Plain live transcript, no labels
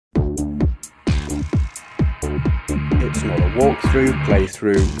It's not a walkthrough,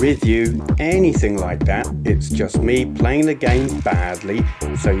 playthrough, review, anything like that. It's just me playing the game badly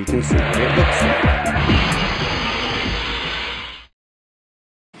so you can see what it looks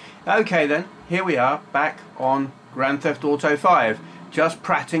like. Okay then, here we are back on Grand Theft Auto 5, just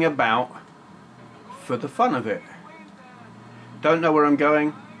prattling about for the fun of it. Don't know where I'm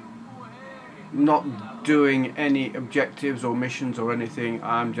going, not doing any objectives or missions or anything.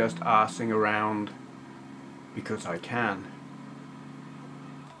 I'm just arsing around because I can.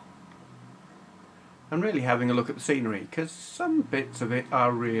 I'm really having a look at the scenery because some bits of it are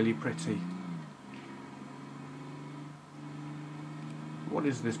really pretty. What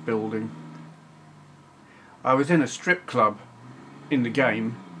is this building? I was in a strip club in the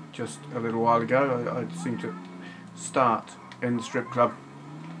game just a little while ago. I seemed to start in the strip club.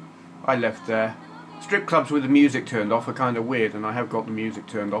 I left there. Strip clubs with the music turned off are kind of weird, and I have got the music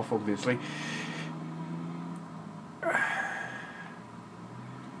turned off, obviously.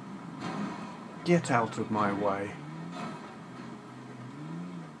 Get out of my way.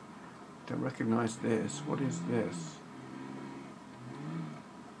 Don't recognise this. What is this?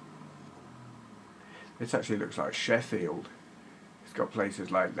 This actually looks like Sheffield. It's got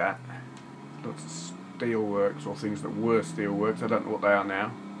places like that. Lots of steelworks, or things that were steelworks. I don't know what they are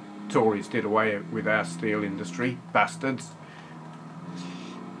now. Tories did away with our steel industry. Bastards.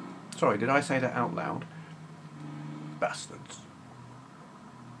 Sorry, did I say that out loud? Bastards.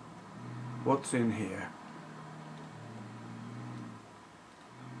 What's in here?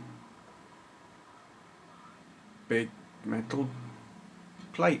 Big metal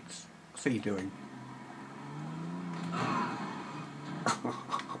plates. What's he doing? Man,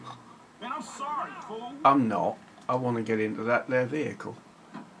 I'm sorry, fool. I'm not. I want to get into their vehicle.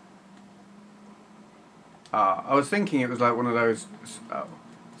 I was thinking it was like one of those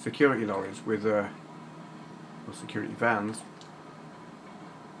security lorries with or security vans.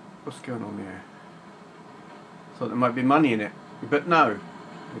 What's going on here? Thought there might be money in it, but no.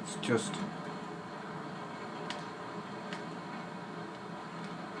 It's just...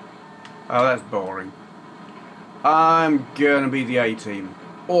 Oh, that's boring. I'm gonna be the A-team,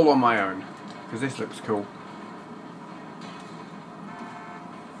 all on my own, because this looks cool.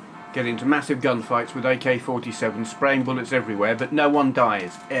 Get into massive gunfights with AK-47, spraying bullets everywhere, but no one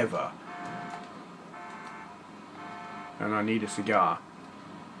dies, ever. And I need a cigar.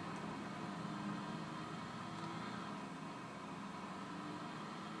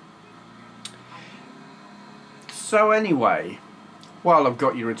 So anyway, while I've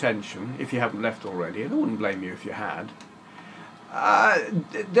got your attention, if you haven't left already, and I wouldn't blame you if you had,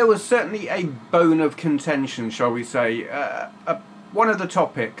 there was certainly a bone of contention, shall we say. One of the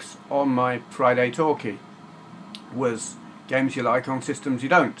topics on my Friday talkie was games you like on systems you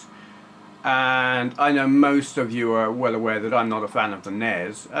don't. And I know most of you are well aware that I'm not a fan of the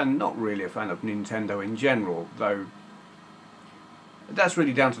NES, and not really a fan of Nintendo in general, though that's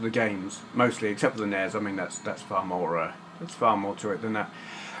really down to the games, mostly, except for the NES. I mean, that's far more to it than that.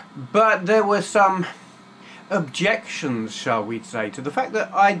 But there were some objections, shall we say, to the fact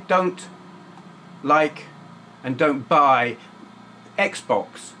that I don't like and don't buy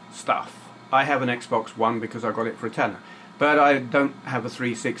Xbox stuff. I have an Xbox One because I got it for a tenner, but I don't have a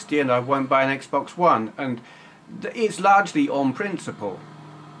 360 and I won't buy an Xbox One, and it's largely on principle.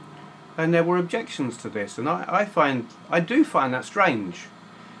 And there were objections to this, and I do find that strange.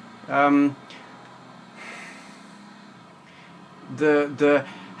 How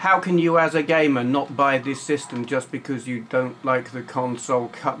can you as a gamer not buy this system just because you don't like the console,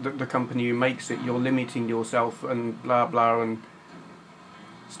 the company who makes it? You're limiting yourself and blah blah and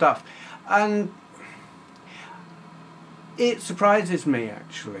stuff. And it surprises me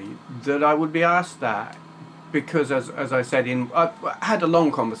actually that I would be asked that, because as I said, I had a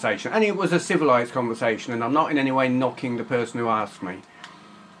long conversation, and it was a civilized conversation, and I'm not in any way knocking the person who asked me.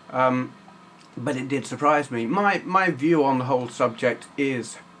 But it did surprise me. My view on the whole subject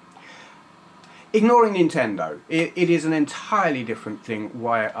is, ignoring Nintendo, it is an entirely different thing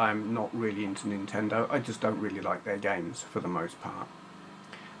why I'm not really into Nintendo. I just don't really like their games for the most part.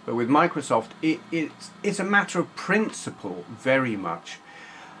 But with Microsoft, it's a matter of principle, very much.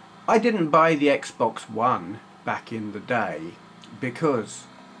 I didn't buy the Xbox One back in the day because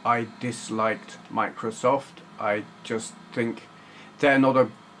I disliked Microsoft. I just think they're not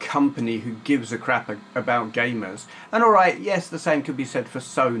a company who gives a crap about gamers. And alright, yes, the same could be said for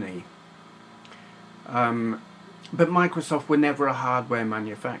Sony. But Microsoft were never a hardware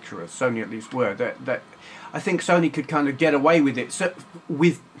manufacturer. Sony at least were. I think Sony could kind of get away with it.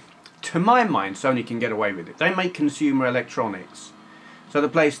 To my mind, Sony can get away with it. They make consumer electronics. So the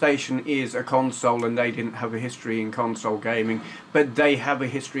PlayStation is a console, and they didn't have a history in console gaming, but they have a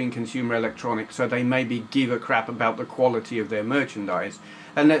history in consumer electronics, so they maybe give a crap about the quality of their merchandise.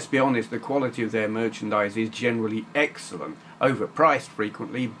 And let's be honest, the quality of their merchandise is generally excellent, overpriced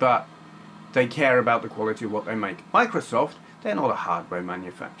frequently, but they care about the quality of what they make. Microsoft, they're not a hardware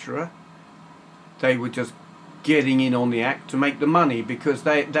manufacturer. They were just getting in on the act to make the money, because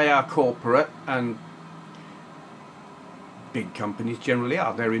they are corporate, and big companies generally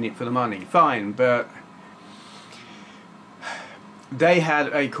are. They're in it for the money. Fine, but they had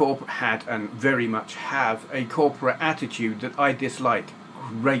and very much have a corporate attitude that I dislike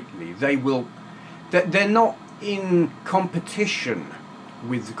greatly. They're not in competition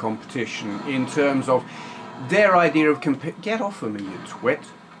with the competition in terms of their idea of get off of me, you twit.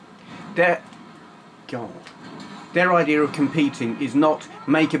 Their idea of competing is not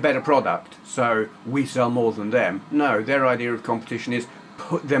make a better product so we sell more than them. No, their idea of competition is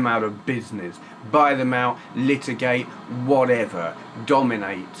put them out of business, buy them out, litigate, whatever,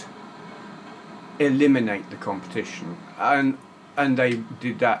 dominate, eliminate the competition. And they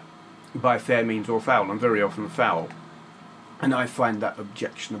did that by fair means or foul, and very often foul. And I find that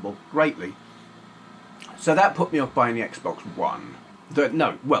objectionable greatly. So that put me off buying the Xbox One.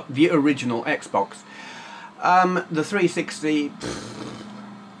 The original Xbox. The 360,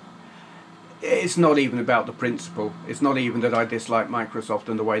 it's not even about the principle. It's not even that I dislike Microsoft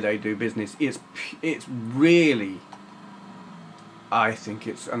and the way they do business. It's really, I think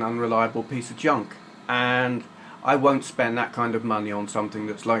it's an unreliable piece of junk, and I won't spend that kind of money on something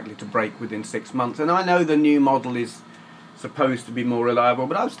that's likely to break within 6 months. And I know the new model is supposed to be more reliable,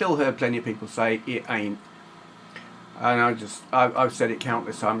 but I've still heard plenty of people say it ain't. And I've said it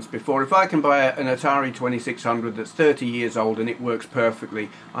countless times before. If I can buy an Atari 2600 that's 30 years old and it works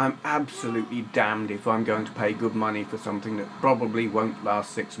perfectly, I'm absolutely damned if I'm going to pay good money for something that probably won't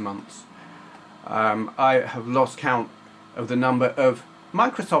last 6 months. I have lost count of the number of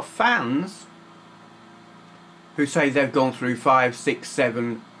Microsoft fans who say they've gone through 5, 6,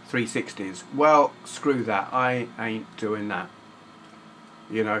 7 360s. Well, screw that. I ain't doing that.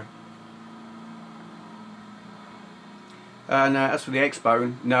 You know. And as for the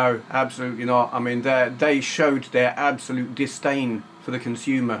X-Bone, no, absolutely not. I mean, they showed their absolute disdain for the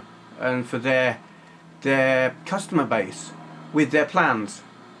consumer and for their customer base with their plans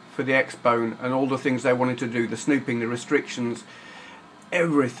for the X-Bone and all the things they wanted to do, the snooping, the restrictions,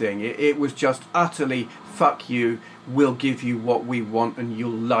 everything. It was just utterly, fuck you, we'll give you what we want and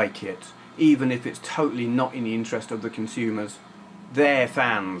you'll like it, even if it's totally not in the interest of the consumers, their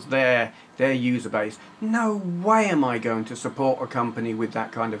fans, their user base. No way am I going to support a company with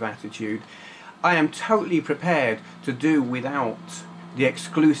that kind of attitude. I am totally prepared to do without the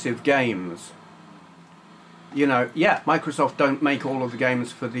exclusive games. You know, yeah, Microsoft don't make all of the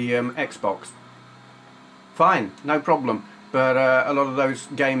games for the Xbox. Fine, no problem. But a lot of those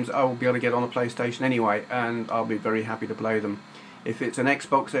games I will be able to get on a PlayStation anyway, and I'll be very happy to play them. If it's an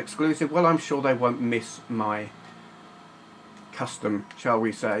Xbox exclusive, well, I'm sure they won't miss my custom, shall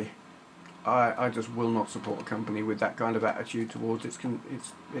we say. I just will not support a company with that kind of attitude towards its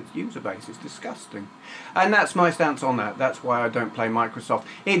user base. It's disgusting. And that's my stance on that. That's why I don't play Microsoft.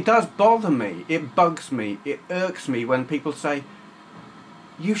 It does bother me. It bugs me. It irks me when people say,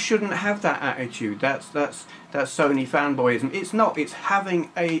 you shouldn't have that attitude. That's Sony fanboyism. It's not. It's having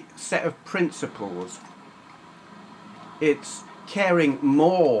a set of principles. It's caring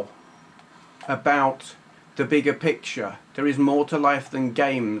more about the bigger picture. There is more to life than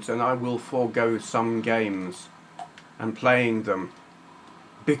games, and I will forego some games and playing them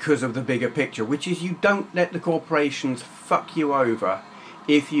because of the bigger picture, which is you don't let the corporations fuck you over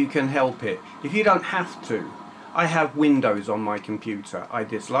if you can help it. If you don't have to. I have Windows on my computer. I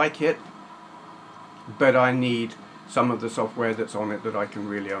dislike it, but I need some of the software that's on it that I can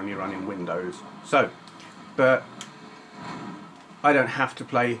really only run in Windows. So, but I don't have to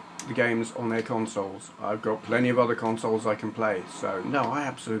play the games on their consoles. I've got plenty of other consoles I can play. So no, I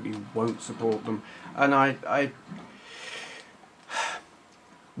absolutely won't support them. And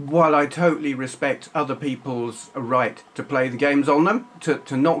while I totally respect other people's right to play the games on them,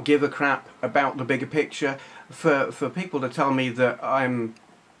 to not give a crap about the bigger picture, for people to tell me that I'm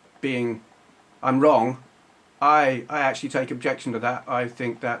wrong, I actually take objection to that. I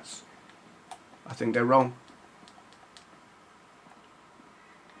think they're wrong.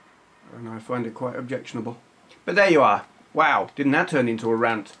 And I find it quite objectionable. But there you are. Wow, didn't that turn into a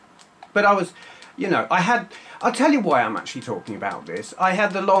rant? But I was, you know, I'll tell you why I'm actually talking about this. I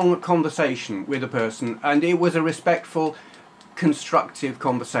had the long conversation with a person, and it was a respectful, constructive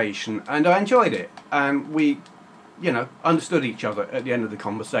conversation, and I enjoyed it. And we you know, understood each other at the end of the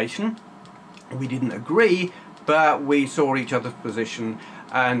conversation. We didn't agree, but we saw each other's position,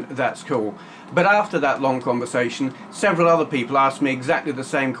 and that's cool. But after that long conversation, several other people asked me exactly the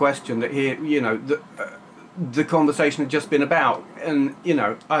same question that here, you know, the conversation had just been about. And, you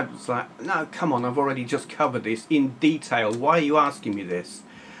know, I was like, no, come on, I've already just covered this in detail. Why are you asking me this?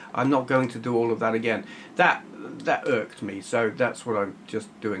 I'm not going to do all of that again. That irked me, so that's what I'm just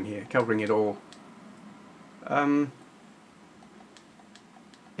doing here, covering it all.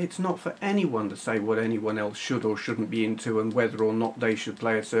 It's not for anyone to say what anyone else should or shouldn't be into and whether or not they should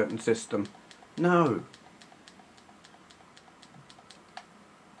play a certain system. No.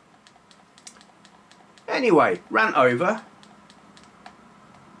 Anyway, rant over.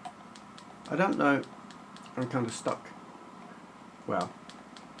 I don't know. I'm kind of stuck. Well,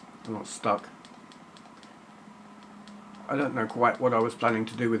 I'm not stuck. I don't know quite what I was planning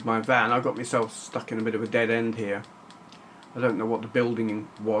to do with my van. I got myself stuck in a bit of a dead end here. I don't know what the building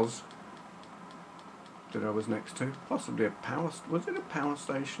was that I was next to. Possibly a power... Was it a power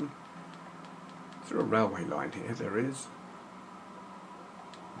station? Is there a railway line here? There is.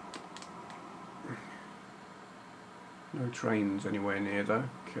 No trains anywhere near though.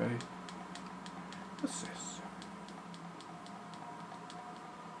 Okay. What's this?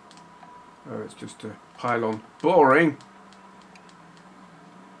 Oh, it's just a pylon. Boring!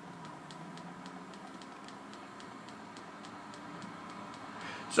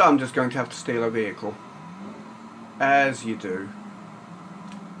 So I'm just going to have to steal a vehicle. As you do.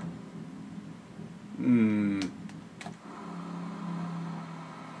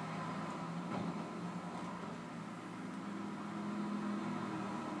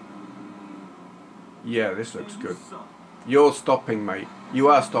 Yeah, this looks good. You're stopping, mate. You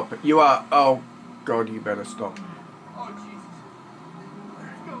are stopping. You are... Oh, God, you better stop. Oh, Jesus.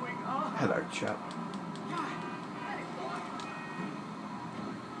 What's going on? Hello, chap.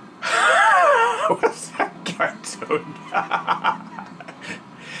 What's that guy doing?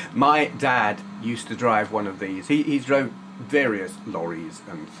 My dad used to drive one of these. He drove various lorries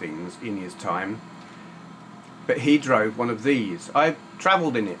and things in his time, but he drove one of these. I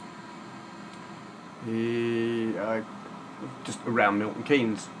travelled in it. Just around Milton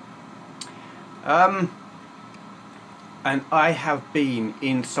Keynes. And I have been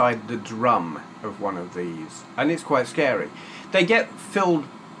inside the drum of one of these, and it's quite scary. They get filled...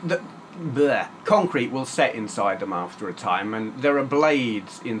 concrete will set inside them after a time, and there are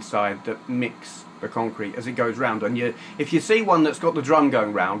blades inside that mix the concrete as it goes round. And if you see one that's got the drum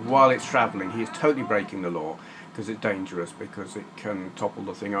going round while it's travelling, he is totally breaking the law, because it's dangerous, because it can topple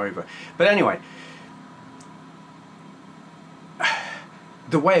the thing over. But anyway,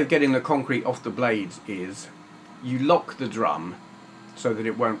 the way of getting the concrete off the blades is you lock the drum so that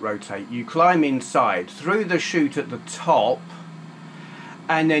it won't rotate. You climb inside through the chute at the top,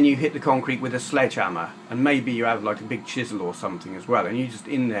 and then you hit the concrete with a sledgehammer, and maybe you have like a big chisel or something as well, and you're just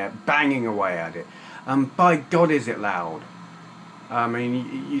in there banging away at it. And by God, is it loud. I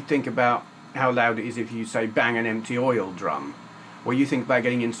mean, you think about how loud it is if you say bang an empty oil drum. Well, you think about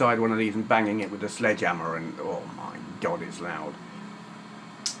getting inside one of these and banging it with a sledgehammer, and oh my God, it's loud.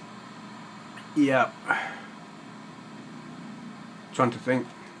 Yeah. Trying to think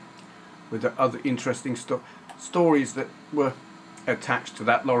with the other interesting stories that were attached to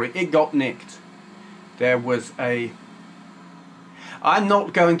that lorry. It got nicked. There was a... I'm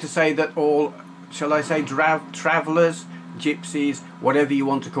not going to say that all, shall I say, travellers, gypsies, whatever you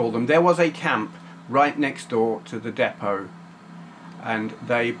want to call them. There was a camp right next door to the depot, and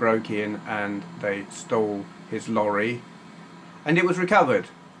they broke in and they stole his lorry, and it was recovered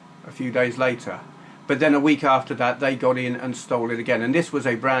a few days later. But then a week after that they got in and stole it again, and this was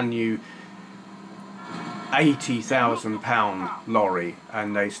a brand new £80,000 lorry,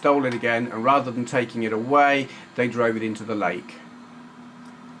 and they stole it again, and rather than taking it away they drove it into the lake,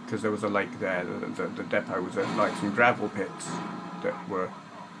 because there was a lake there. The depot was at like some gravel pits that were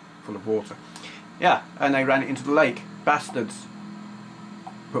full of water. Yeah, and they ran it into the lake. Bastards.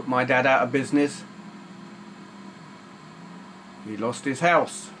 Put my dad out of business. He lost his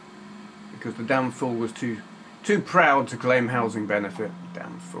house because the damn fool was too proud to claim housing benefit.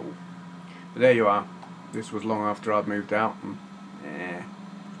 Damn fool. But there you are. This was long after I'd moved out, and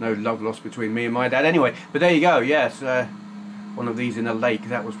no love lost between me and my dad anyway. But there you go. Yes, one of these in a lake.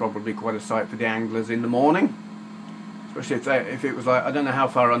 That was probably quite a sight for the anglers in the morning, especially if it was like, I don't know how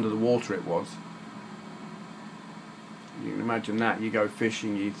far under the water it was. You can imagine that. You go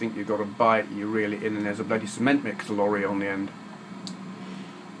fishing, you think you've got a bite, you reel it in, and there's a bloody cement mixer lorry on the end.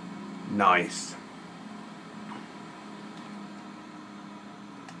 Nice.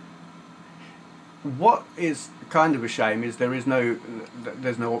 What is kind of a shame is there's no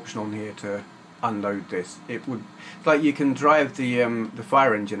option on here to unload this. It's like you can drive the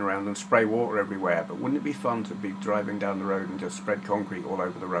fire engine around and spray water everywhere, but wouldn't it be fun to be driving down the road and just spread concrete all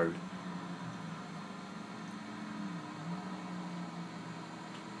over the road?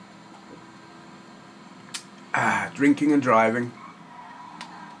 Drinking and driving.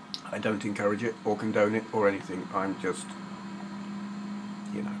 I don't encourage it or condone it or anything. I'm just,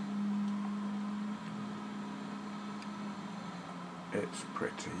 you know, it's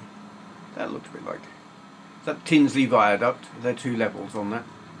pretty. That looks a bit like, is that Tinsley Viaduct? There are two levels on that.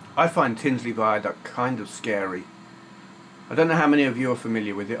 I find Tinsley Viaduct kind of scary. I don't know how many of you are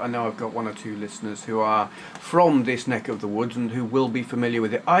familiar with it. I know I've got one or two listeners who are from this neck of the woods and who will be familiar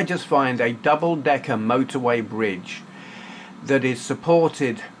with it. I just find a double-decker motorway bridge that is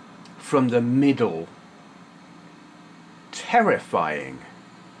supported from the middle terrifying.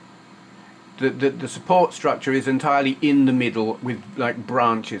 The support structure is entirely in the middle with like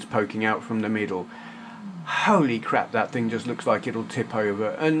branches poking out from the middle. Holy crap, that thing just looks like it'll tip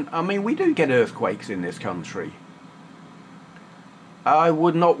over. And I mean, we do get earthquakes in this country. I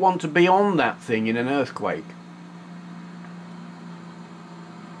would not want to be on that thing in an earthquake.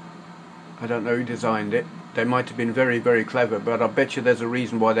 I don't know who designed it. They might have been very, very clever, but I bet you there's a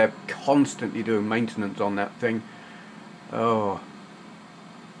reason why they're constantly doing maintenance on that thing. Oh.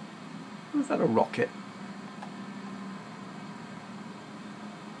 Is that a rocket?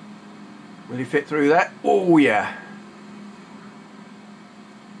 Will he fit through that? Oh yeah.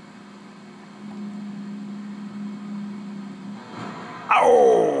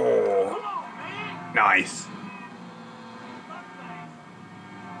 Oh! Nice.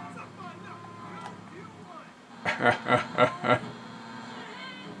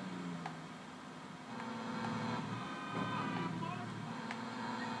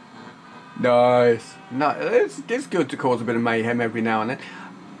 Nice. No, it's good to cause a bit of mayhem every now and then.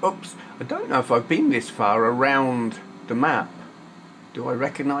 Oops, I don't know if I've been this far around the map. Do I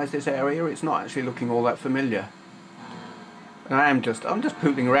recognise this area? It's not actually looking all that familiar. And I'm just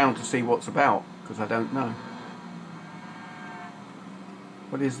pootling around to see what's about, because I don't know.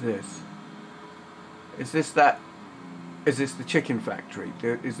 What is this? Is this the chicken factory?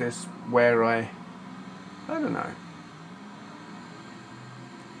 Is this where I don't know.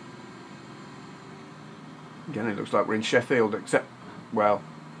 Again, it looks like we're in Sheffield, except, well,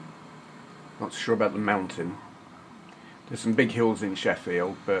 not sure about the mountain. There's some big hills in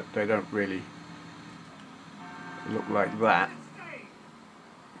Sheffield, but they don't really look like that.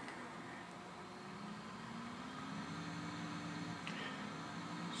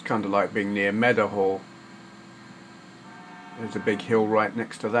 It's kind of like being near Meadowhall. There's a big hill right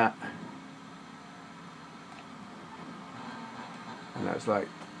next to that. And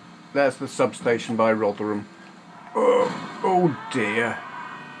that's the substation by Rotherham. Oh dear.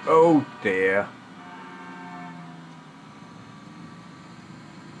 Oh dear.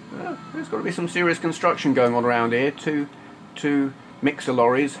 Well, there's got to be some serious construction going on around here. Two mixer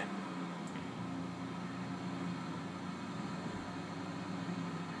lorries.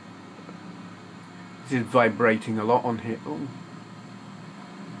 This is vibrating a lot on here. Oh.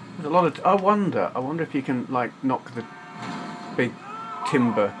 There's a lot of. I wonder if you can like knock the big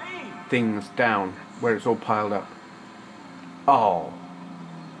timber things down where it's all piled up. Oh.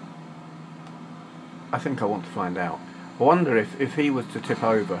 I think I want to find out. I wonder if he was to tip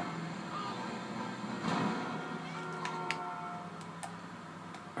over.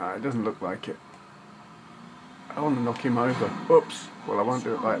 It doesn't look like it. I want to knock him over. Oops. Well, I won't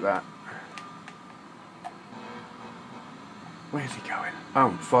do it like that. Where's he going? Oh,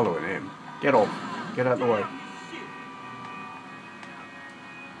 I'm following him. Get off. Get out of the way.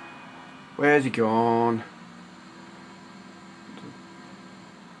 Where's he gone?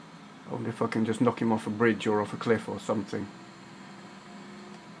 I wonder if I can just knock him off a bridge or off a cliff or something.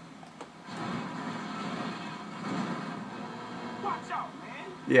 Watch out,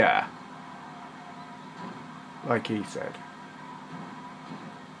 man. Yeah. Like he said.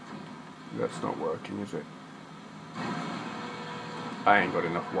 That's not working, is it? I ain't got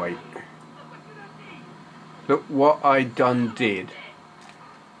enough weight. Look what I done did.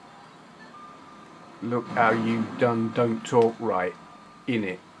 Look how you done don't talk right in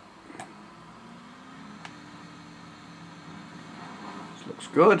it. This looks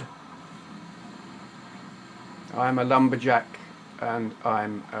good. I'm a lumberjack and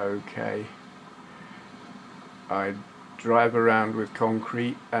I'm okay. I drive around with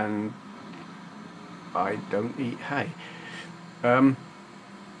concrete and I don't eat hay.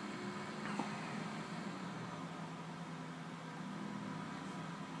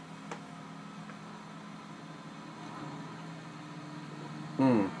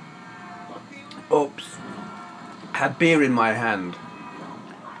 Oops. Had beer in my hand.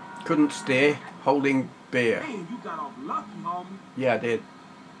 Couldn't steer, holding beer. Man, you got off lucky, homie. Yeah, I did.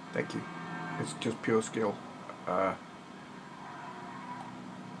 Thank you. It's just pure skill.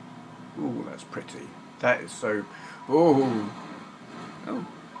 Ooh, that's pretty. That is so... Ooh. Oh.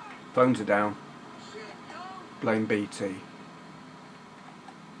 Phones are down. Blame BT.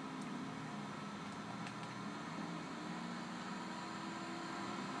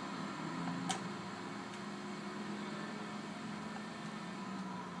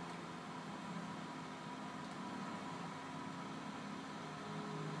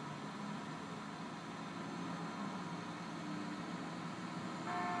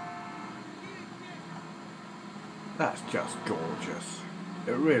 That's just gorgeous.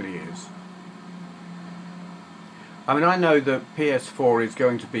 It really is. I mean, I know that PS4 is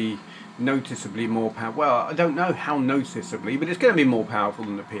going to be noticeably more powerful. Well, I don't know how noticeably, but it's going to be more powerful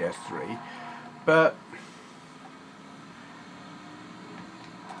than the PS3. But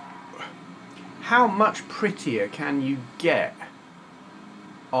how much prettier can you get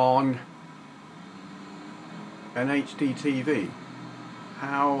on an HD TV?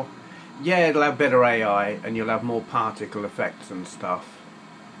 How... Yeah, it'll have better AI and you'll have more particle effects and stuff.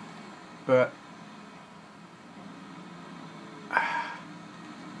 But...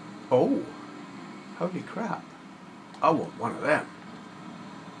 Oh! Holy crap. I want one of them.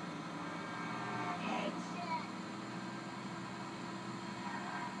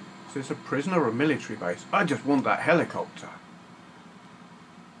 Is this a prison or a military base? I just want that helicopter.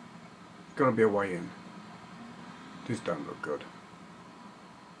 There's got to be a way in. This don't look good.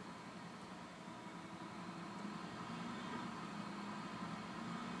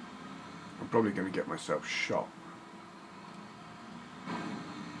 I'm probably going to get myself shot.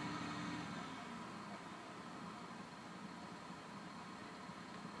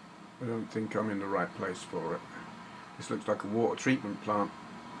 I don't think I'm in the right place for it. This looks like a water treatment plant.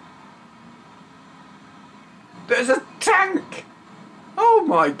 There's a tank! Oh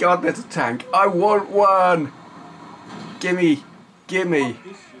my god, there's a tank. I want one! Gimme! Gimme!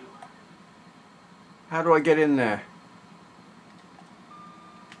 How do I get in there?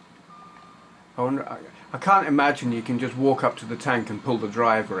 I can't imagine you can just walk up to the tank and pull the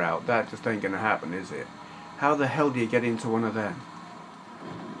driver out. That just ain't gonna happen, is it? How the hell do you get into one of them?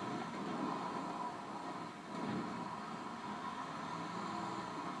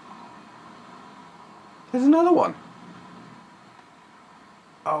 There's another one.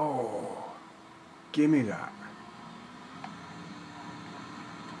 Oh, gimme that.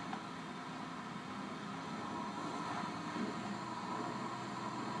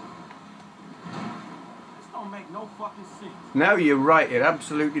 This don't make no fucking sense. No, you're right, it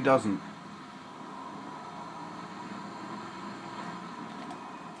absolutely doesn't.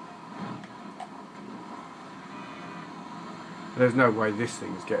 There's no way this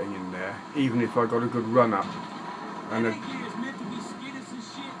thing's getting in there, even if I got a good run up. And a...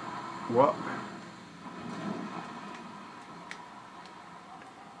 What?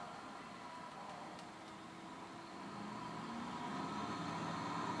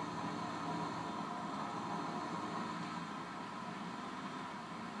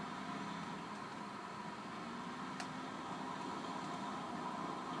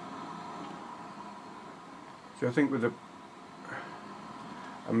 So I think with a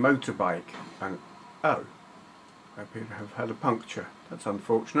motorbike and oh, I appear to have had a puncture. That's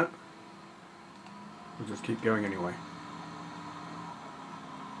unfortunate. We'll just keep going anyway.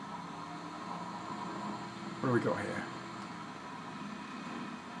 What do we got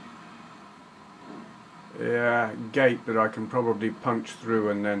here? Yeah, gate that I can probably punch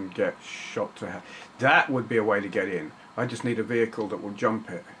through and then get shot to hell. That would be a way to get in. I just need a vehicle that will jump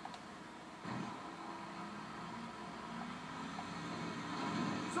it.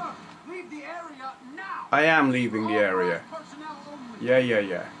 I am leaving the area.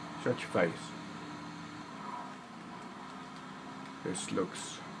 Yeah. Shut your face. This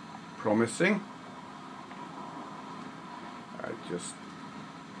looks promising. I just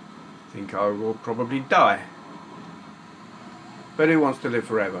think I will probably die. But who wants to live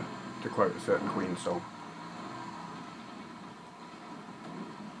forever, to quote a certain Queen song.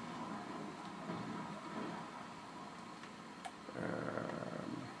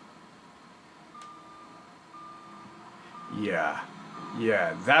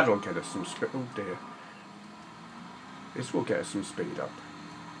 Yeah, that'll get us some speed. Oh dear. This will get us some speed up.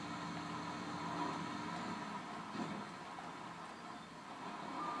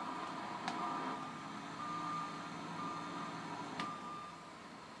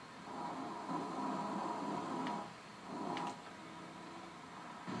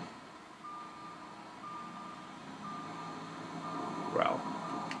 Well,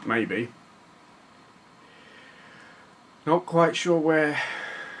 maybe. Not quite sure where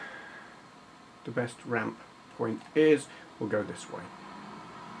the best ramp point is. We'll go this way.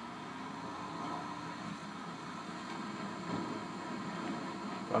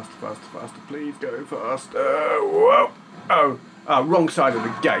 Faster, faster, faster, please go faster. Whoa! Oh, wrong side of the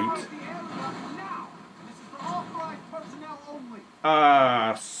gate.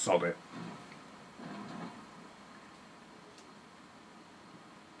 Ah, sod it.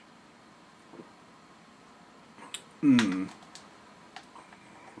 Hmm.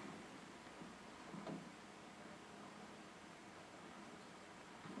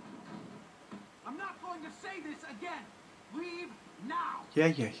 I'm not going to say this again. Leave now.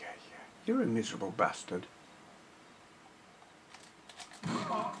 Yeah. You're a miserable bastard.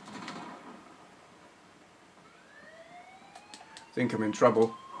 Think I'm in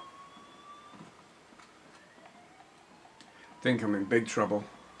trouble. Think I'm in big trouble.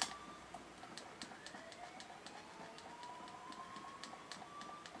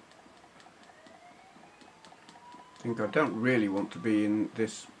 Think I don't really want to be in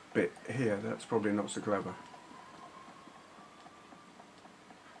this bit here. That's probably not so clever.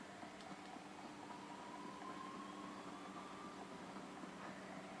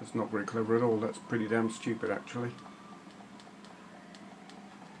 That's not very clever at all. That's pretty damn stupid, actually.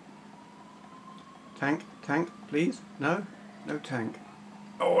 Tank, please? No? No tank.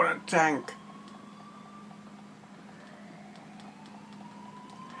 Oh, and a tank!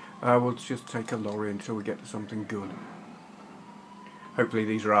 We'll just take a lorry until we get to something good. Hopefully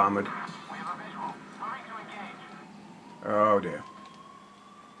these are armoured. Oh dear.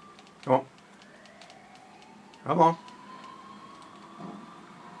 Come on. Come on.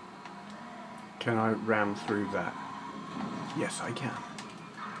 Can I ram through that? Yes, I can.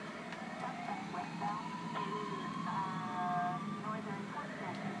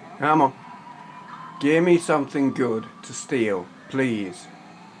 Come on. Give me something good to steal, please.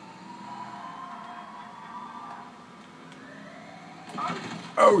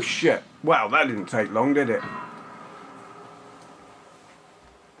 Oh shit. Wow, that didn't take long, did it?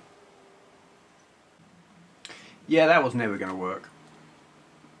 Yeah, that was never going to work.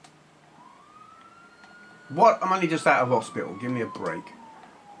 What? I'm only just out of hospital. Give me a break.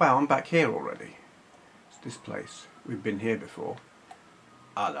 Wow, I'm back here already. It's this place. We've been here before.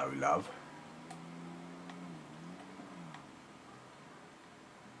 Hello, love.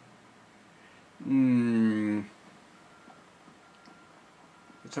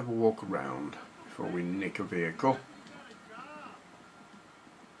 Let's have a walk around before we nick a vehicle.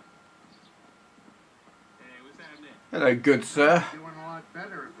 Hello, good sir. Doing a lot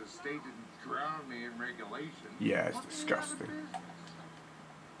better if the state didn't drown me in regulations. Yeah, it's disgusting.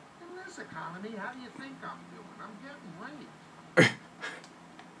 In this economy, how do you think I'm doing? I'm getting late.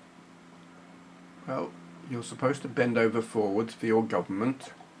 Well, you're supposed to bend over forwards for your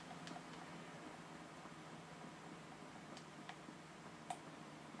government.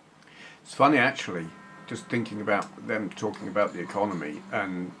 It's funny actually, just thinking about them talking about the economy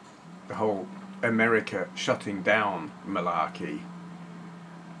and the whole America shutting down malarkey.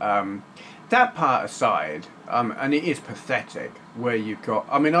 That part aside, and it is pathetic where you've got,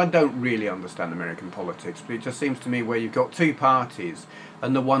 I mean, I don't really understand American politics, but it just seems to me where you've got two parties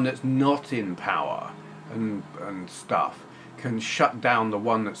and the one that's not in power and stuff can shut down the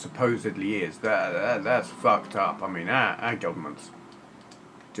one that supposedly is. That's fucked up. I mean, our government's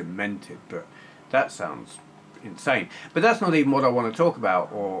demented, but that sounds insane. But that's not even what I want to talk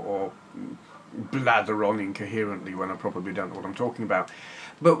about or blather on incoherently when I probably don't know what I'm talking about.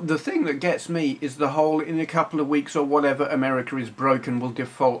 But the thing that gets me is the whole, in a couple of weeks or whatever, America is broken, will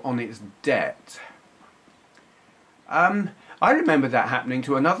default on its debt. I remember that happening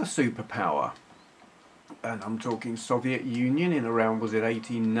to another superpower. And I'm talking Soviet Union in around, was it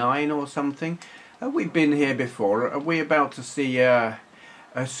 89 or something? We've been here before. Are we about to see a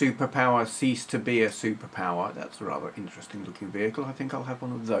superpower cease to be a superpower? That's a rather interesting looking vehicle. I think I'll have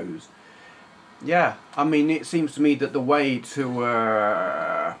one of those. Yeah, I mean, it seems to me that the way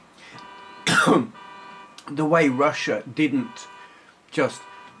to the way Russia didn't just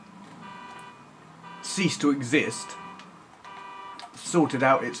cease to exist, sorted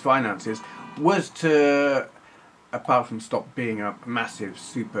out its finances, was to, apart from stop being a massive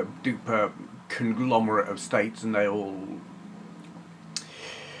super duper conglomerate of states and they all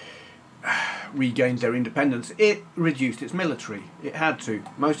regained their independence, it reduced its military. It had to.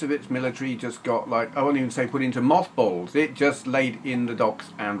 Most of its military just got, like, I won't even say put into mothballs, it just laid in the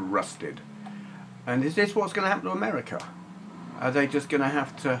docks and rusted. And is this what's going to happen to America? Are they just going to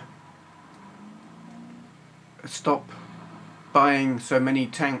have to stop buying so many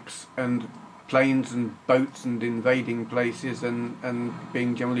tanks and planes and boats and invading places and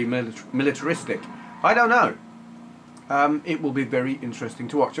being generally militaristic. I don't know. It will be very interesting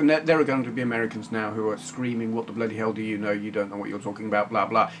to watch. And there are going to be Americans now who are screaming, what the bloody hell do you know? You don't know what you're talking about, blah,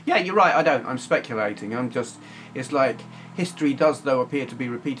 blah. Yeah, you're right, I don't. I'm speculating. It's like history does, though, appear to be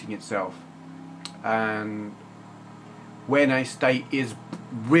repeating itself. And when a state is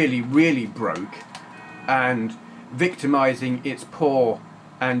really, really broke and victimising its poor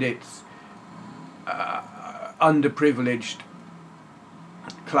and its underprivileged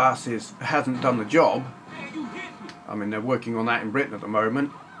classes hasn't done the job. I mean, they're working on that in Britain at the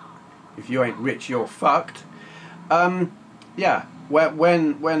moment. If you ain't rich, you're fucked. Yeah,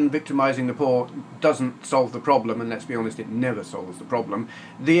 when victimising the poor doesn't solve the problem, and let's be honest, it never solves the problem,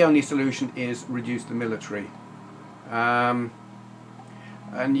 the only solution is reduce the military. And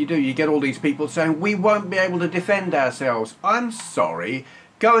you get all these people saying, we won't be able to defend ourselves. I'm sorry,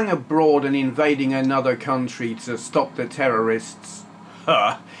 going abroad and invading another country to stop the terrorists,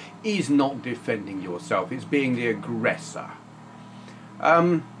 is not defending yourself, it's being the aggressor.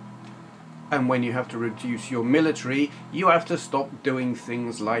 And when you have to reduce your military, you have to stop doing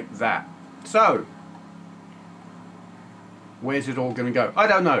things like that. So, where's it all going to go? I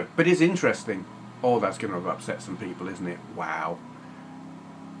don't know, but it's interesting. Oh, that's going to upset some people, isn't it? Wow.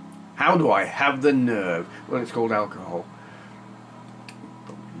 How do I have the nerve? Well, it's called alcohol.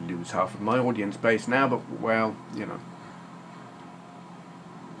 Probably lose half of my audience base now, but, well, you know.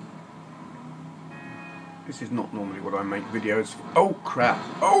 This is not normally what I make videos for. Oh crap!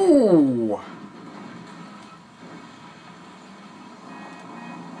 Oh!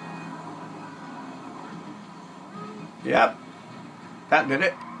 Yep, that did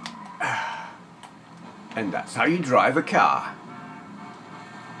it. And that's how you drive a car.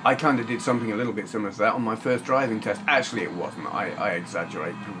 I kind of did something a little bit similar to that on my first driving test. Actually, it wasn't. I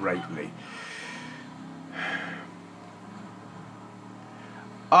exaggerate greatly.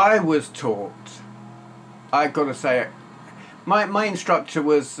 I was taught, I've got to say it, my instructor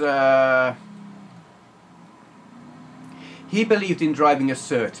was, he believed in driving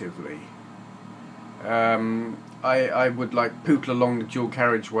assertively. I would like pootle along the dual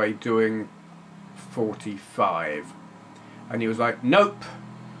carriageway doing 45. And he was like, nope,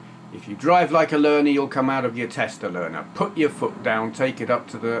 if you drive like a learner, you'll come out of your test a learner. Put your foot down, take it up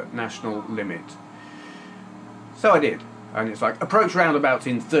to the national limit. So I did. And it's like, approach roundabouts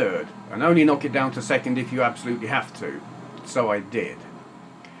in third, and only knock it down to second if you absolutely have to. So I did.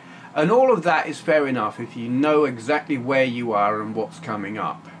 And all of that is fair enough if you know exactly where you are and what's coming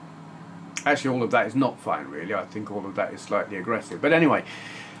up. Actually, all of that is not fine, really. I think all of that is slightly aggressive. But anyway,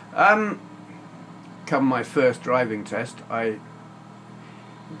 come my first driving test,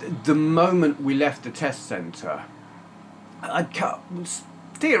 the moment we left the test centre,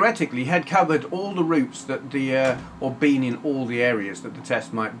 theoretically had covered all the routes that or been in all the areas that the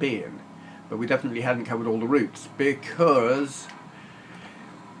test might be in, but we definitely hadn't covered all the routes, because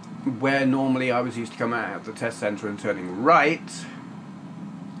where normally I was used to come out of the test centre and turning right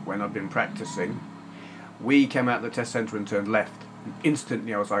when I'd been practicing, we came out of the test centre and turned left, and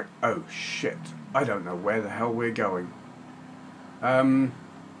instantly I was like, oh shit, I don't know where the hell we're going. And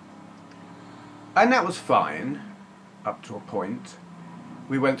that was fine up to a point.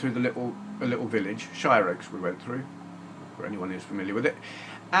 We went through a little village, Shire Oaks we went through, for anyone who's familiar with it.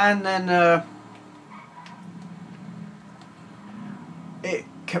 And then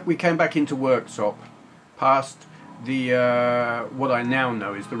we came back into Worksop, past the, what I now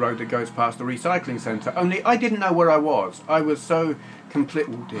know is the road that goes past the recycling centre. Only I didn't know where I was. I was so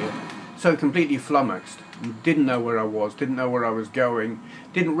completely flummoxed. Didn't know where I was, didn't know where I was going,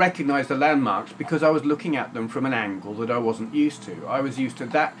 didn't recognise the landmarks because I was looking at them from an angle that I wasn't used to. I was used to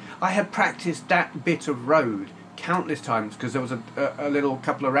that. I had practiced that bit of road countless times because there was a little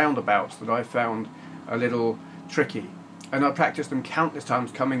couple of roundabouts that I found a little tricky. And I practiced them countless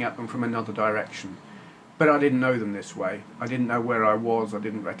times coming at them from another direction. But I didn't know them this way. I didn't know where I was, I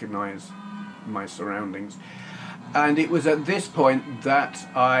didn't recognise my surroundings. And it was at this point that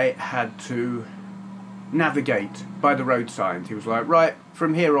I had to navigate by the road signs. He was like, right,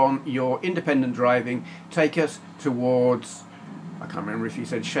 from here on, you're independent driving, take us towards, I can't remember if he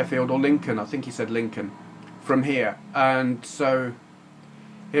said Sheffield or Lincoln, I think he said Lincoln, from here. And so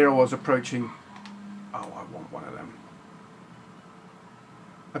here I was approaching, oh, I want one of them,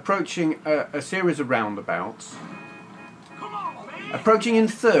 approaching a series of roundabouts, approaching in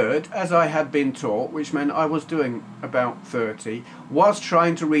third, as I had been taught, which meant I was doing about 30, whilst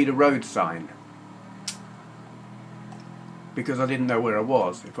trying to read a road sign. Because I didn't know where I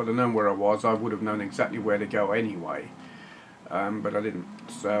was. If I'd have known where I was, I would have known exactly where to go anyway. but I didn't.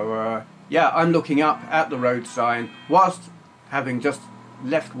 So yeah, I'm looking up at the road sign whilst having just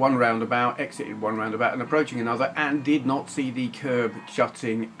left one roundabout, exited one roundabout and approaching another, and did not see the curb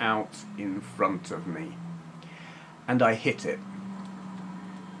jutting out in front of me. And I hit it,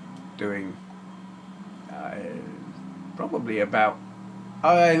 doing probably about,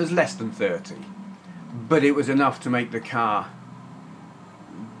 it was less than 30, but it was enough to make the car,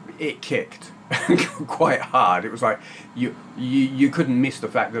 it kicked quite hard. It was like you couldn't miss the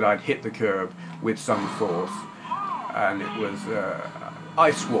fact that I'd hit the curb with some force, and it was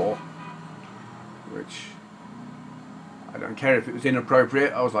I swore, which I don't care if it was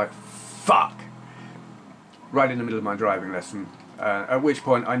inappropriate. I was like, fuck, right in the middle of my driving lesson, at which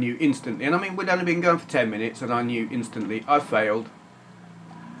point I knew instantly, and I mean we'd only been going for 10 minutes, and I knew instantly I failed,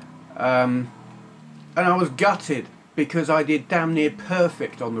 and I was gutted because I did damn near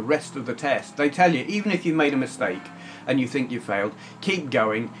perfect on the rest of the test. They tell you, even if you made a mistake and you think you failed, keep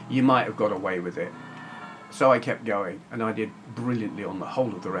going, you might have got away with it. So I kept going, and I did brilliantly on the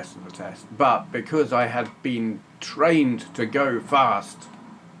whole of the rest of the test. But because I had been trained to go fast,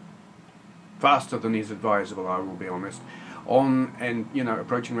 faster than is advisable, I will be honest, on and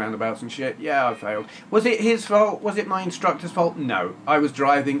approaching roundabouts and shit, yeah, I failed. Was it his fault? Was it my instructor's fault? No. I was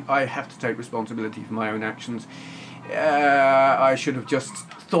driving. I have to take responsibility for my own actions. I should have just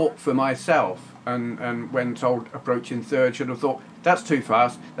thought for myself, and when told approaching third, should have thought, that's too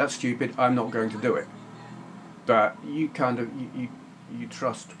fast, that's stupid, I'm not going to do it. But you kind of you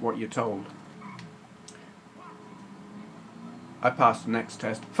trust what you're told. I passed the next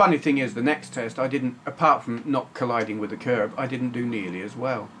test. Funny thing is, the next test I didn't, apart from not colliding with the curb, I didn't do nearly as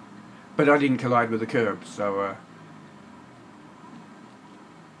well. But I didn't collide with the curb, so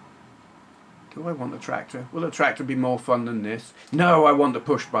do I want the tractor? Will a tractor be more fun than this? No, I want the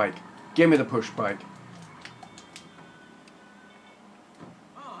push bike. Give me the push bike.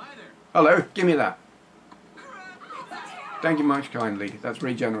 Oh, hi there. Hello, give me that. Thank you most kindly. That's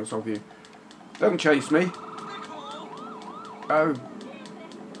very generous of you. Don't chase me. Oh.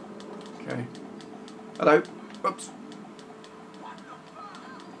 Okay. Hello. Oops.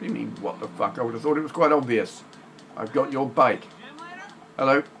 What do you mean, what the fuck? I would have thought it was quite obvious. I've got your bike.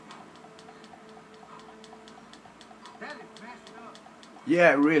 Hello.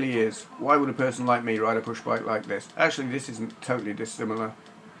 Yeah, it really is. Why would a person like me ride a push bike like this? Actually, this isn't totally dissimilar.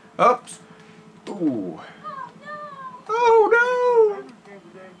 Oops. Ooh. Oh no!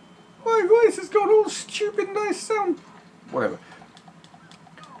 My voice has got all stupid nice sound. Whatever.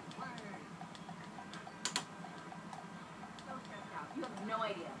 You have no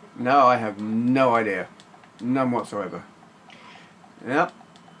idea. No, I have no idea. None whatsoever. Yep.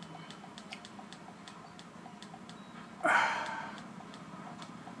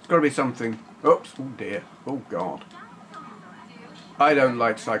 It's got to be something. Oops. Oh dear. Oh God. I don't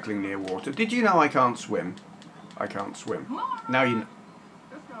like cycling near water. Did you know I can't swim? I can't swim. Now you know.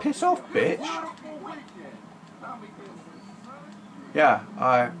 Piss off, bitch. Yeah,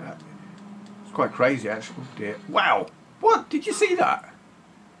 it's quite crazy actually. Oh dear. Wow. What? Did you see that?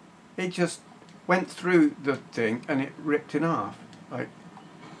 It just went through the thing and it ripped in half. Like,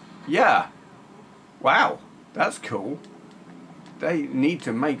 yeah. Wow. That's cool. They need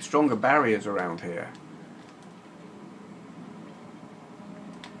to make stronger barriers around here.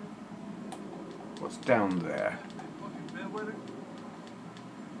 What's down there?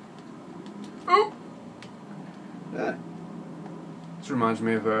 Oh! Yeah. This reminds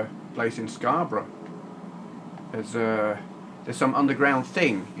me of a place in Scarborough. There's some underground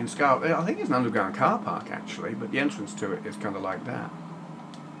thing in Scarborough. I think it's an underground car park actually, but the entrance to it is kind of like that.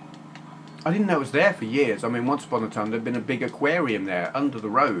 I didn't know it was there for years. I mean, once upon a time there'd been a big aquarium there under the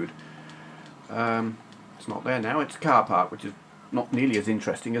road. It's not there now. It's a car park, which is not nearly as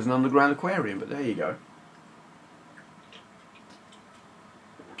interesting as an underground aquarium, but there you go.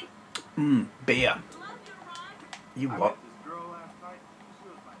 Beer. You what?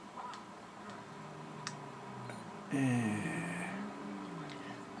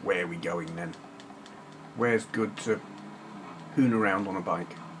 Where are we going then? Where's good to hoon around on a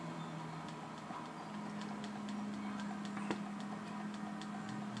bike?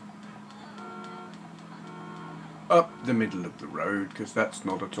 Up the middle of the road, because that's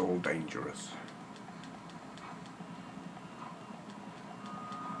not at all dangerous.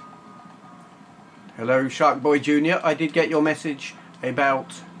 Hello, Shark Boy Jr. I did get your message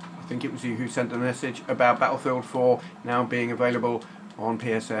about, I think it was you who sent the message, about Battlefield 4 now being available on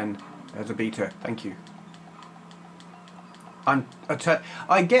PSN as a beta. Thank you.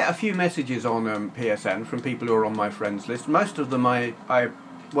 I get a few messages on PSN from people who are on my friends list. Most of them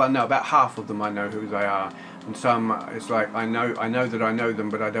well no, about half of them I know who they are, And some, it's like I know that I know them,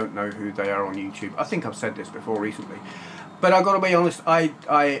 but I don't know who they are on YouTube. I think I've said this before recently, but I've got to be honest.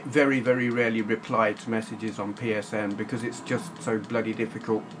 I very, very rarely reply to messages on PSN because it's just so bloody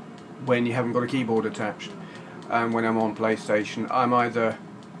difficult when you haven't got a keyboard attached. And when I'm on PlayStation, I'm either,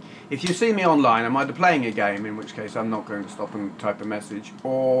 if you see me online, I'm either playing a game, in which case I'm not going to stop and type a message,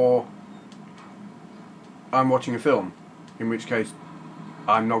 or I'm watching a film, in which case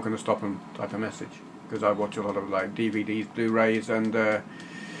I'm not going to stop and type a message, because I watch a lot of like DVDs, Blu-rays and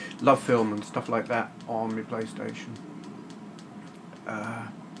love film and stuff like that on my PlayStation.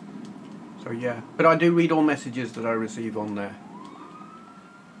 So yeah, but I do read all messages that I receive on there.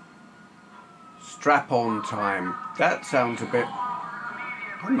 Strap-on time. That sounds a bit...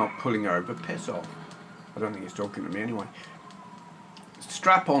 I'm not pulling over, piss off. I don't think he's talking to me anyway.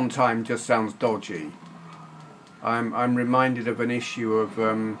 Strap-on time just sounds dodgy. I'm reminded of an issue of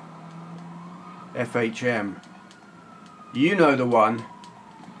FHM. You know the one.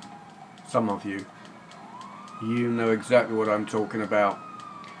 Some of you. You know exactly what I'm talking about.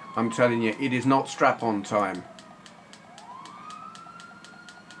 I'm telling you, it is not strap-on time.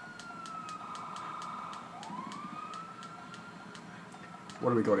 What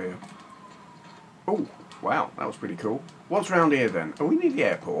do we got here? Oh, wow, that was pretty cool. What's round here then? Are we near the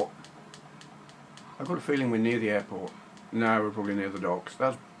airport? I've got a feeling we're near the airport. No, we're probably near the docks.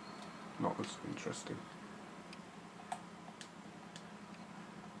 That's not as interesting.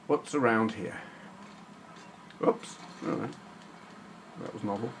 What's around here? Oops. Oh, that was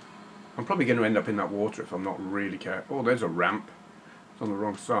novel. I'm probably going to end up in that water if I'm not really careful. Oh, there's a ramp. It's on the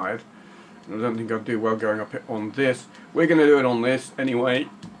wrong side. I don't think I'll do well going up it on this. We're going to do it on this anyway,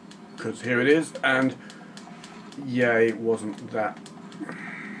 because here it is, and yeah, it wasn't that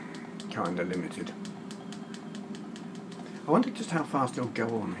kind of limited. I wonder just how fast it'll go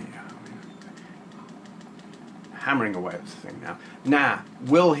on here. Hammering away at the thing now. Now,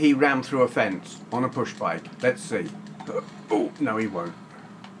 will he ram through a fence on a push bike? Let's see. Oh, no he won't.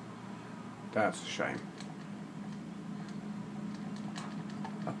 That's a shame.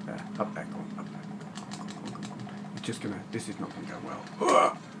 Up there, go on, up there. It's just gonna, this is not gonna go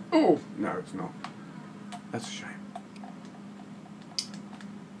well. Oh, no it's not. That's a shame.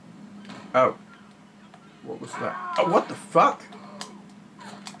 Oh. What was that? Oh, what the fuck?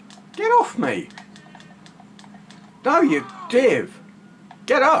 Get off me! No, you div!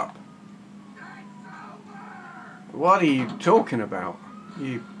 Get up! What are you talking about?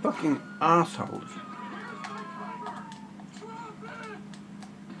 You fucking assholes.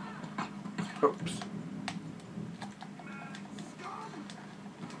 Oops.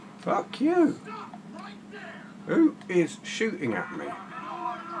 Fuck you. Who is shooting at me?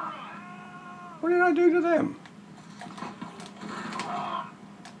 What did I do to them?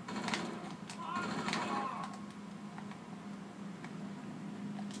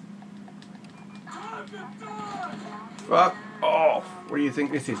 Fuck off. What do you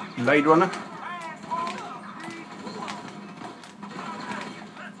think this is? Blade Runner?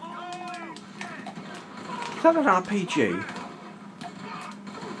 Is that an RPG?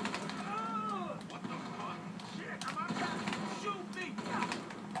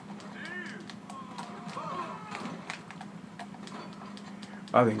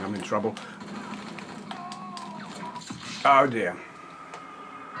 I think I'm in trouble. Oh dear.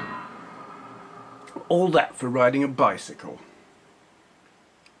 All that for riding a bicycle.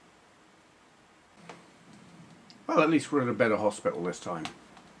 Well, at least we're at a better hospital this time.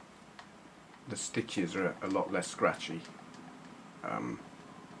 The stitches are a lot less scratchy.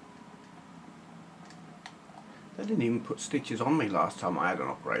 They didn't even put stitches on me last time I had an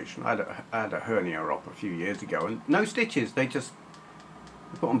operation. I had a hernia op a few years ago, and no stitches. They just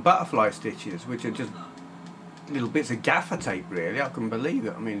put on butterfly stitches, which are just little bits of gaffer tape, really. I couldn't believe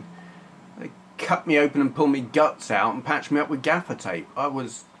it. I mean, they cut me open and pulled me guts out and patched me up with gaffer tape. I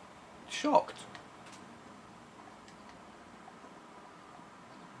was shocked.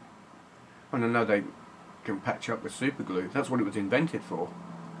 And I know they can patch up with super glue. That's what it was invented for.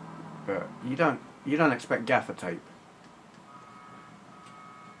 But you don't expect gaffer tape.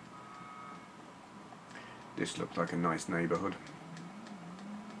 This looked like a nice neighbourhood.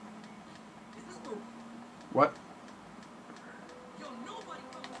 What?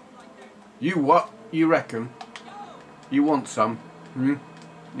 You what? You reckon? You want some? Hmm?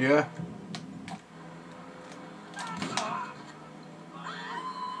 Yeah?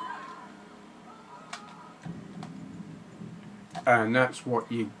 And that's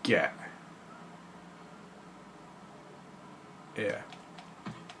what you get. Yeah.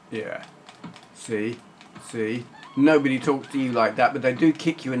 Yeah. See? See? Nobody talks to you like that, but they do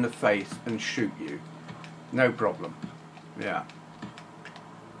kick you in the face and shoot you. No problem. Yeah.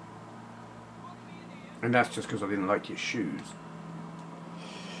 And that's just because I didn't like your shoes.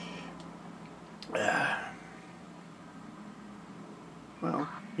 Well,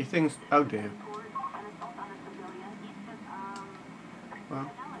 your things... Oh dear.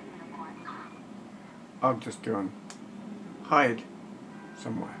 Well, I'll just go and hide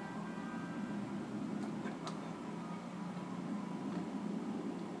somewhere.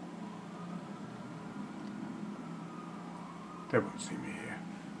 They won't see me here.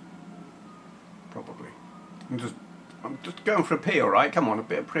 Probably. I'm just going for a pee, alright? Come on, a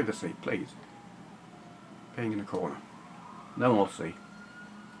bit of privacy, please. Peeing in a corner. No one will see.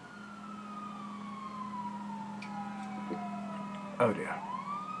 Oh dear.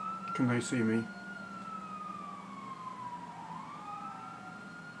 Can they see me?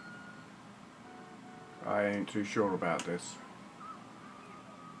 I ain't too sure about this.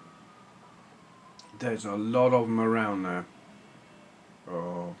 There's a lot of them around there.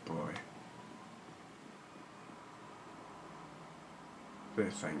 Oh boy.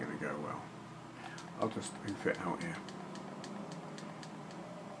 This ain't gonna go well. I'll just move it out here.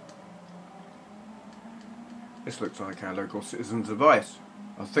 This looks like our local citizens' advice.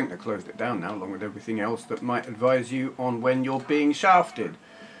 I think they closed it down now, along with everything else that might advise you on when you're being shafted.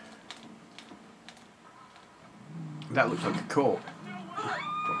 That looks like a court.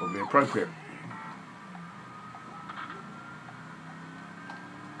 Probably appropriate.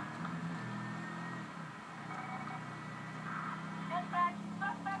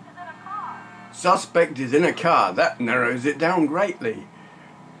 Suspect is in a car. That narrows it down greatly.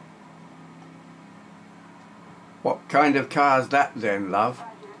 What kind of car's that then, love?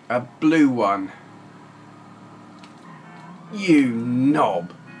 A blue one. You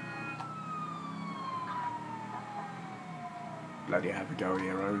knob. Bloody have a go,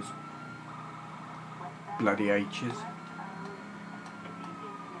 heroes. Bloody H's.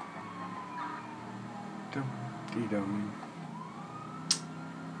 Dum-dee-dum.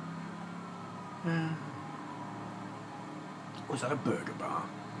 Was that a burger bar?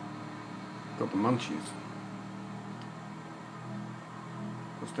 Got the munchies.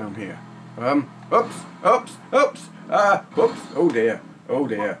 What's down here? Oops, oops, oops, oops, oh dear, oh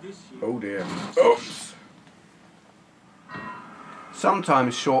dear, oh dear, oops.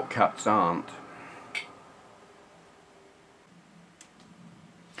 Sometimes shortcuts aren't.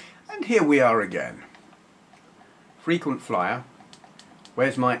 And here we are again. Frequent flyer.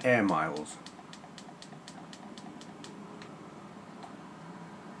 Where's my air miles?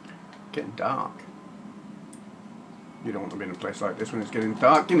 Getting dark. You don't want to be in a place like this when it's getting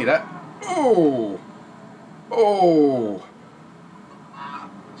dark. Give me that. Oh! Oh!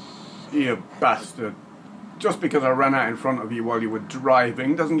 You bastard. Just because I ran out in front of you while you were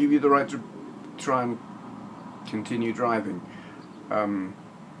driving doesn't give you the right to try and continue driving.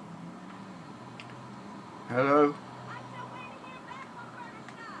 Hello?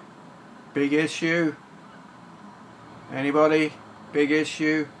 Big issue? Anybody? Big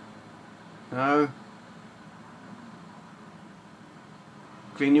issue? No?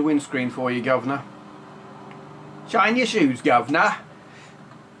 Clean your windscreen for you, governor. Shine your shoes, governor.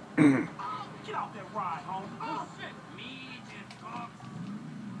 Get off that ride, home.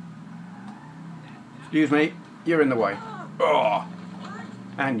 Excuse me, you're in the way. Oh,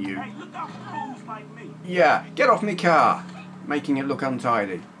 and you. Hey, look out for fools like me. Yeah, get off me car. Making it look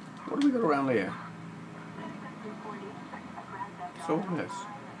untidy. What do we got around here? What's all this?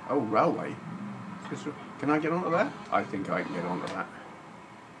 Oh, railway. Can I get onto that? I think I can get onto that.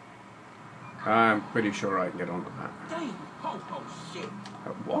 I'm pretty sure I can get onto that. Damn, ho shit.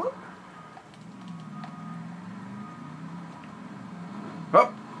 What?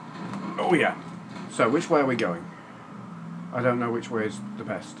 Oh! Oh yeah. So, which way are we going? I don't know which way is the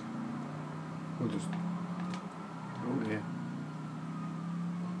best. We'll just... Oh dear.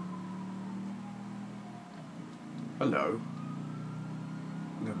 Hello.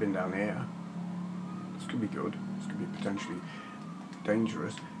 Never been down here. This could be good. This could be potentially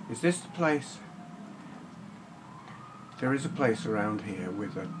dangerous. Is this the place? There is a place around here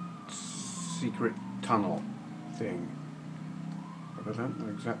with a secret tunnel thing. But I don't know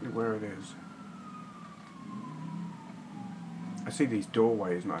exactly where it is. I see these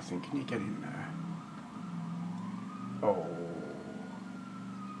doorways and I think, can you get in there? Oh.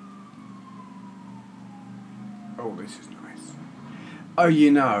 Oh, this is nice. Oh,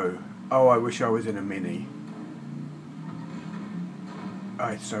 you know. Oh, I wish I was in a Mini.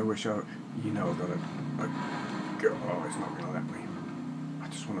 I so wish I... You know, I've got to... Oh, it's not going to let me. I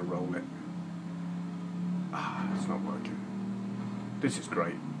just want to roll it. Ah, it's not working. This is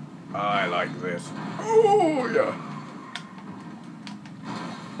great. I like this. Oh, yeah.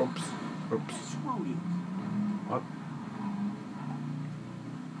 Oops. Oops. What?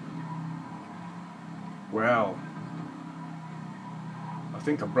 Well, I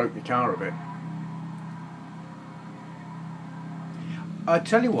think I broke the car a bit. I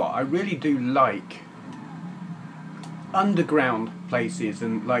tell you what, I really do like underground places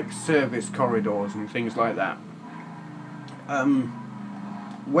and like service corridors and things like that.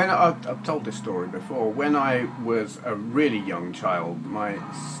 When I've told this story before, when I was a really young child, my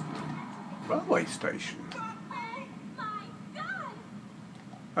railway station.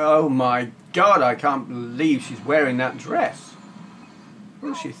 Oh my God, I can't believe she's wearing that dress.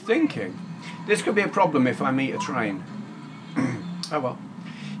 What is she thinking? This could be a problem if I meet a train. Oh well.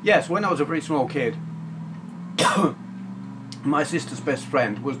 Yes, when I was a very small kid, my sister's best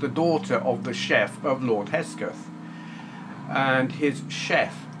friend was the daughter of the chef of Lord Hesketh. And his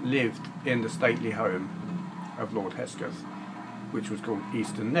chef lived in the stately home of Lord Hesketh, which was called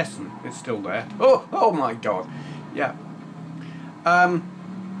Eastern Nesson. It's still there. Oh my God. Yeah.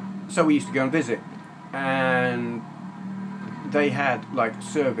 So we used to go and visit, and they had like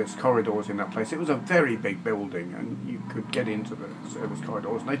service corridors in that place. It was a very big building, and you could get into the service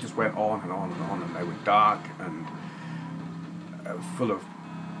corridors, and they just went on and on and on, and they were dark and full of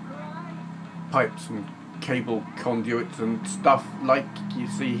pipes and cable conduits and stuff like you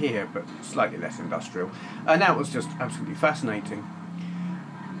see here, but slightly less industrial. And that was just absolutely fascinating.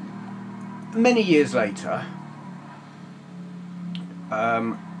 Many years later,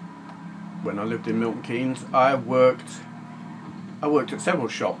 when I lived in Milton Keynes, I worked at several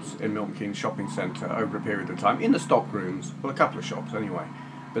shops in Milton Keynes shopping centre over a period of time, in the stock rooms. Well, a couple of shops anyway.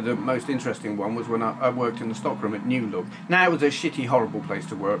 But the most interesting one was when I worked in the stockroom at New Look. Now, it was a shitty, horrible place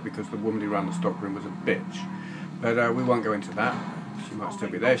to work because the woman who ran the stockroom was a bitch. But we won't go into that. She might still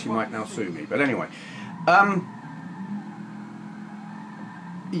be there. She might now sue me. But anyway,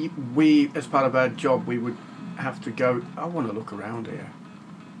 we, as part of our job, we would have to go... I want to look around here.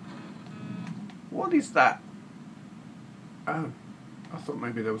 What is that? Oh, I thought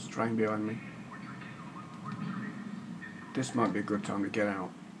maybe there was a train behind me. This might be a good time to get out.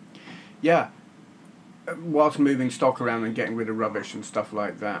 Yeah, whilst moving stock around and getting rid of rubbish and stuff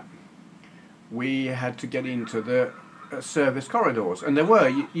like that, we had to get into the service corridors. And there were,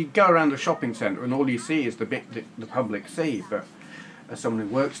 you go around the shopping centre and all you see is the bit that the public see, but as someone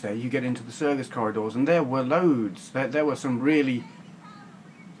who works there, you get into the service corridors and there were loads. There were some really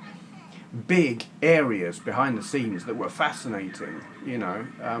big areas behind the scenes that were fascinating, you know,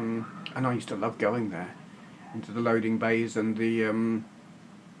 and I used to love going there, into the loading bays and the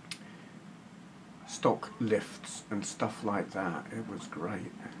stock lifts and stuff like that. It was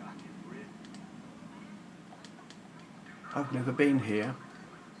great. I've never been here.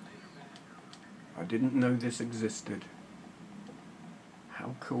 I didn't know this existed.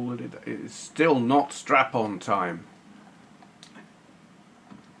 How cool it is. Still not strap-on time.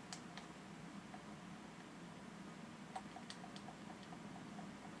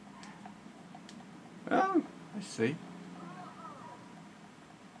 Oh, I see.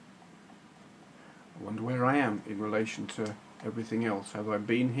 I wonder where I am in relation to everything else. Have I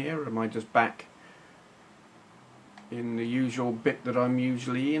been here, or am I just back in the usual bit that I'm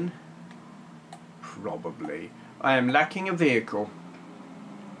usually in? Probably. I am lacking a vehicle.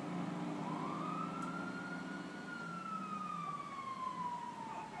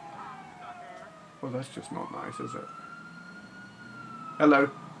 Well, that's just not nice, is it? Hello.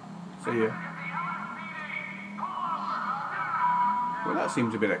 See ya. Well, that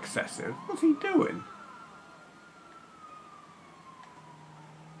seems a bit excessive. What's he doing?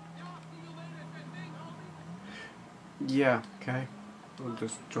 Yeah, okay. We'll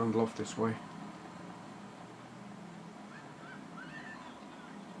just trundle off this way.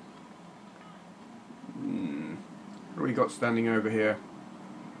 What have we got standing over here?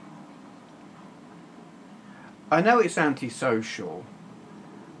 I know it's antisocial,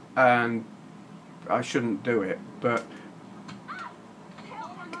 and I shouldn't do it, but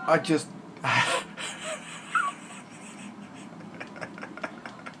I just...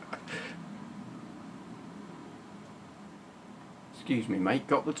 Excuse me, mate,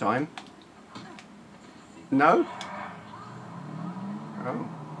 got the time? No? Oh.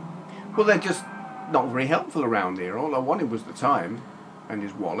 Well, they're just not very helpful around here. All I wanted was the time and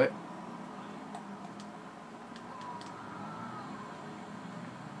his wallet.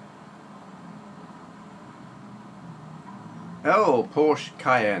 Oh, Porsche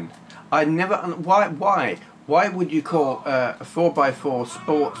Cayenne. I never... Why would you call a 4x4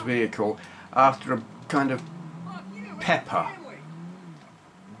 sports vehicle after a kind of pepper?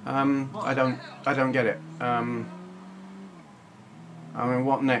 I don't get it. I mean,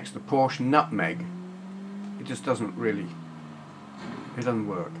 what next? The Porsche Nutmeg? It just doesn't really. It doesn't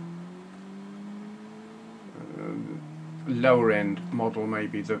work. Lower end model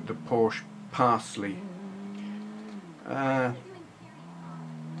maybe, the Porsche Parsley.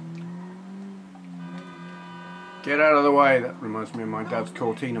 Get out of the way. That reminds me of my dad's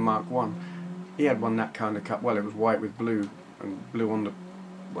Cortina Mark 1. He had one that kind of cut. Well, it was white with blue, and blue on the,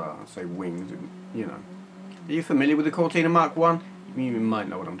 well, I'd say wings, you know. Are you familiar with the Cortina Mark 1? You might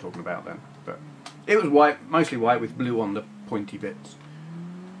know what I'm talking about then. But it was white, mostly white with blue on the pointy bits.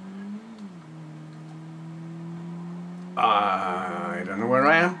 I don't know where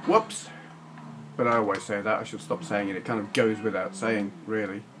I am. Whoops. But I always say that. I should stop saying it. It kind of goes without saying,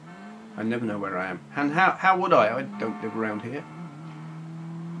 really. I never know where I am. And how would I? I don't live around here.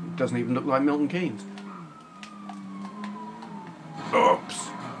 It doesn't even look like Milton Keynes. Oops.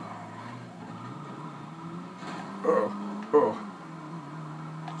 Oh.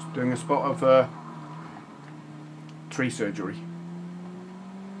 Just doing a spot of tree surgery.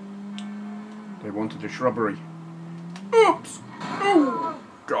 They wanted a shrubbery. Oops! Oh,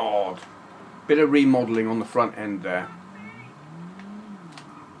 God. Bit of remodelling on the front end there.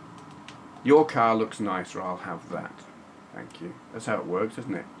 Your car looks nicer, I'll have that. Thank you. That's how it works,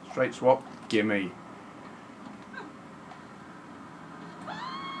 isn't it? Straight swap, gimme.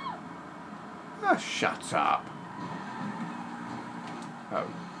 Ah, shut up. Oh.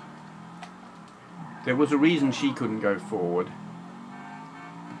 There was a reason she couldn't go forward.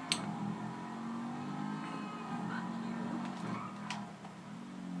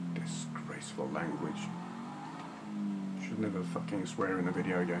 Disgraceful language. Should never fucking swear in a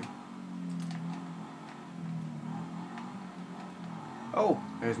video game. Oh,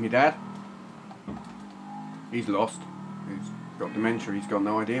 there's me dad. He's lost. He's got dementia. He's got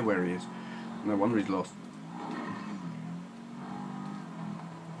no idea where he is. No wonder he's lost.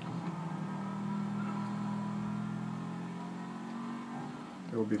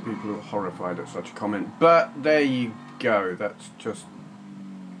 There will be people who are horrified at such a comment. But there you go. That's just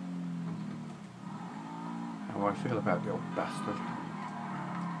how I feel about the old bastard.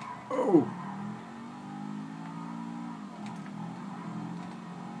 Oh!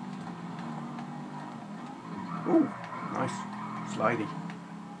 Ooh, nice. Slidey.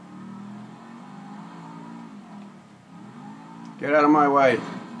 Get out of my way.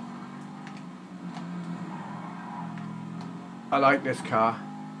 I like this car.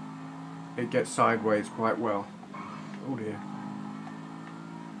 It gets sideways quite well. Oh dear.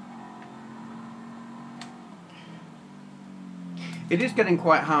 It is getting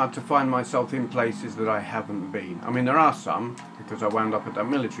quite hard to find myself in places that I haven't been. I mean, there are some, because I wound up at that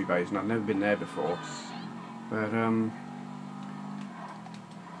military base and I've never been there before. But,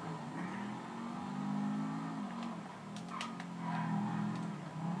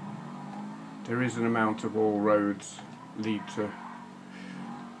 there is an amount of all roads lead to,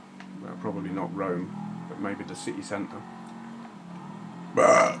 well, probably not Rome, but maybe the city centre.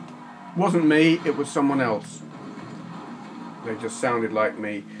 But wasn't me, it was someone else. They just sounded like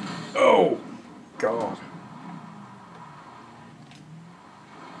me. Oh, God.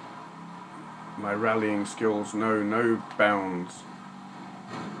 My rallying skills know no bounds.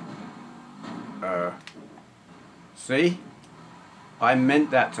 See? I meant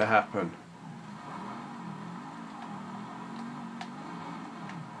that to happen.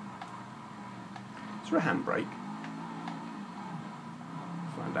 Is there a handbrake?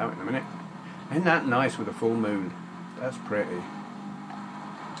 Find out in a minute. Isn't that nice with a full moon? That's pretty.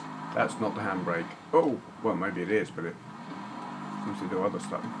 That's not the handbrake. Oh, well maybe it is, but it seems to do other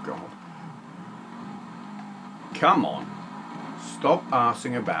stuff. God. Come on. Stop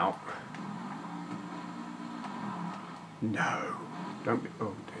arsing about. No. Don't be...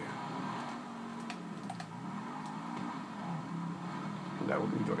 Oh dear. Hello, what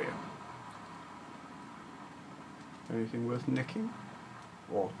have we got here? Anything worth nicking?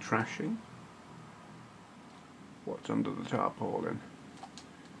 Or trashing? What's under the tarpaulin?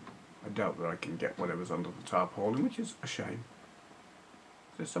 I doubt that I can get whatever's under the tarpaulin, which is a shame.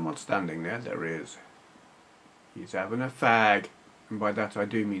 Is there someone standing there? There is. He's having a fag. And by that I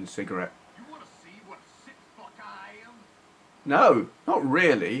do mean cigarette. You want to see what a sick fuck I am? No, not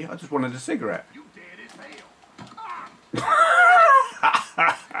really. I just wanted a cigarette. You dead as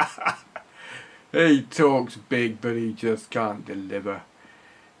hell. He talks big, but he just can't deliver.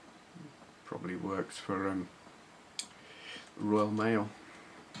 Probably works for Royal Mail.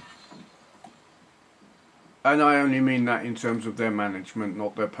 And I only mean that in terms of their management,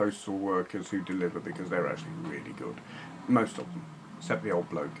 not their postal workers who deliver, because they're actually really good. Most of them. except the old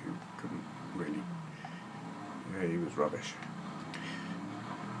bloke who couldn't really. Yeah, he was rubbish.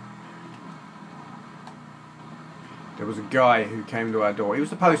 There was a guy who came to our door. He was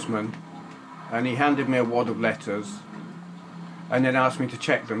the postman, and he handed me a wad of letters, and then asked me to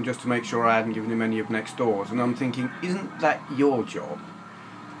check them just to make sure I hadn't given him any of next door's. And I'm thinking, isn't that your job?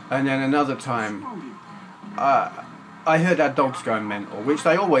 And then another time, I heard our dogs going mental, which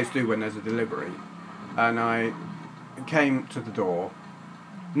they always do when there's a delivery. And I came to the door.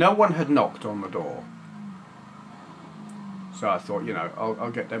 No one had knocked on the door. So I thought, you know,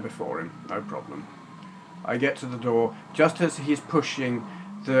 I'll get there before him, no problem. I get to the door, just as he's pushing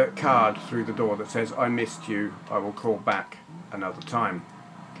the card through the door that says, I missed you, I will call back another time.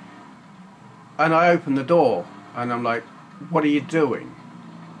 And I open the door, and I'm like, what are you doing?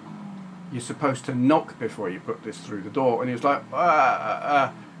 You're supposed to knock before you put this through the door. And he was like,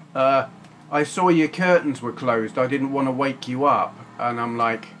 I saw your curtains were closed, I didn't want to wake you up. And I'm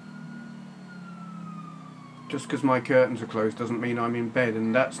like, just because my curtains are closed doesn't mean I'm in bed,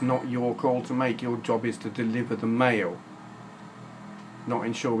 and that's not your call to make. Your job is to deliver the mail, not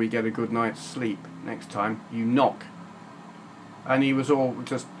ensure we get a good night's sleep. Next time you knock. And he was all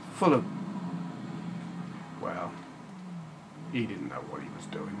just full of, well, he didn't know what he was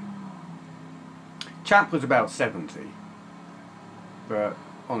doing. Chap was about 70, but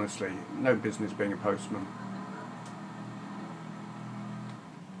honestly, no business being a postman.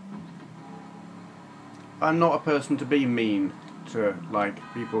 I'm not a person to be mean to, like,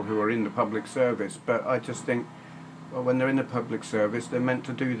 people who are in the public service, but I just think, well, when they're in the public service, they're meant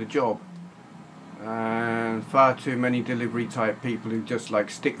to do the job. And far too many delivery type people who just,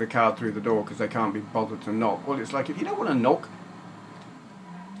 like, stick the card through the door because they can't be bothered to knock. Well, it's like, if you don't want to knock,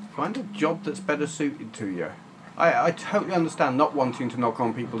 find a job that's better suited to you. I totally understand not wanting to knock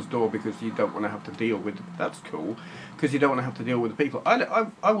on people's door because you don't want to have to deal with, that's cool, because you don't want to have to deal with the people.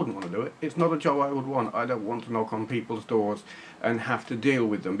 I wouldn't want to do it. It's not a job I would want. I don't want to knock on people's doors and have to deal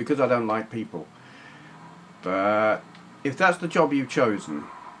with them because I don't like people. But if that's the job you've chosen,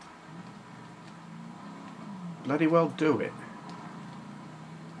 bloody well do it.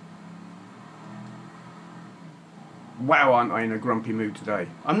 Wow, aren't I in a grumpy mood today?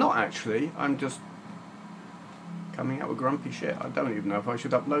 I'm not actually, I'm just coming out with grumpy shit. I don't even know if I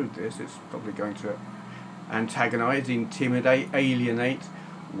should upload this. It's probably going to antagonise, intimidate, alienate.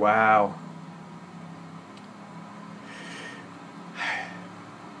 Wow.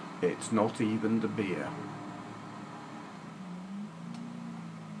 It's not even the beer.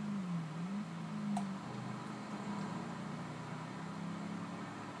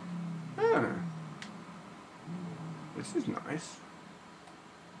 Ah. This is nice.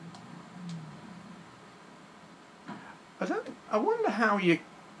 I wonder how you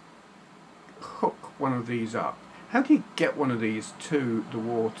hook one of these up. How do you get one of these to the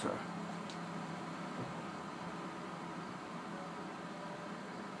water?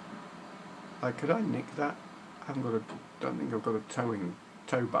 Like, could I nick that? I haven't got a, don't think I've got a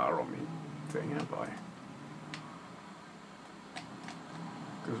tow bar on me thing, have I?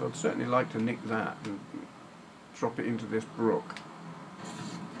 Because I'd certainly like to nick that and drop it into this brook.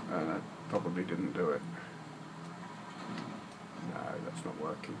 And I probably didn't do it. No, that's not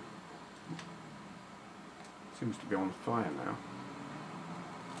working. Seems to be on fire now.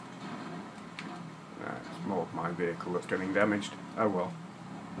 No, it's more of my vehicle that's getting damaged. Oh well.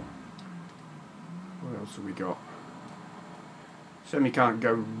 What else have we got? Semi can't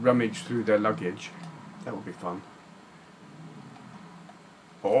go rummage through their luggage. That would be fun.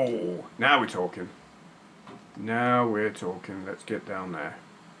 Oh, now we're talking. Now we're talking. Let's get down there.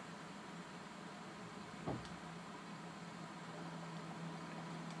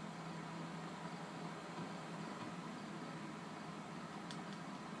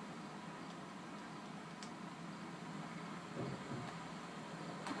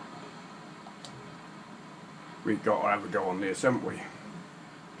 We've got to have a go on this, haven't we?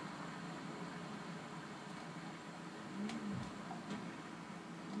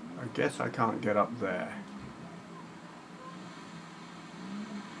 I guess I can't get up there.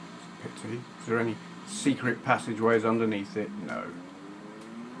 It's a pity. Is there any secret passageways underneath it? No.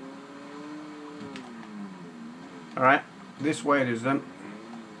 Alright, this way it is then.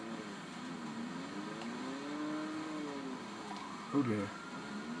 Oh dear.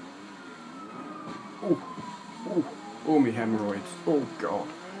 Oh. Oh, me hemorrhoids. Oh, God.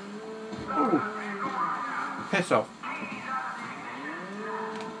 Oh. Piss off.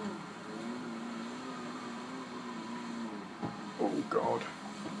 Oh, God.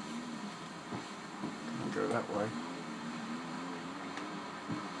 Can't go that way.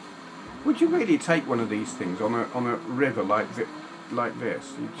 Would you really take one of these things on a river like this? like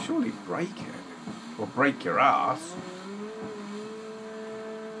this, you'd surely break it. Or break your ass.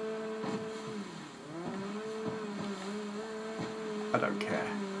 I don't care.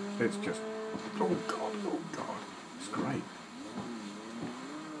 It's just... oh God, it's great.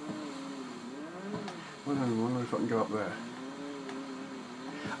 I wonder if I can go up there.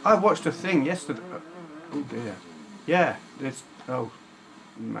 I watched a thing yesterday. Oh dear. Yeah, it's... oh,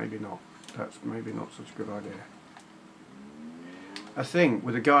 maybe not. That's maybe not such a good idea. A thing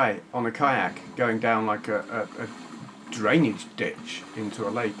with a guy on a kayak going down like a drainage ditch into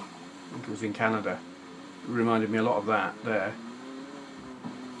a lake. I think it was in Canada. It reminded me a lot of that there.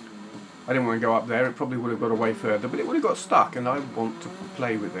 I didn't want to go up there. It probably would have got away further, but it would have got stuck, and I want to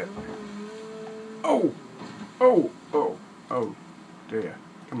play with it. Oh! Oh! Oh! Oh dear.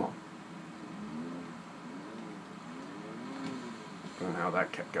 Come on. I don't know how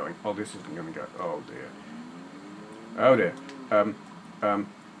that kept going. Oh, this isn't going to go. Oh dear. Oh dear.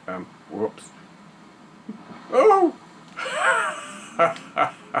 Whoops. Oh!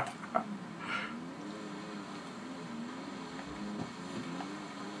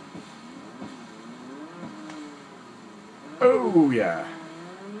 Oh yeah.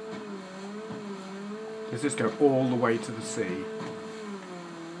 Does this go all the way to the sea?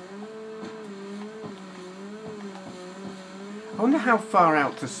 I wonder how far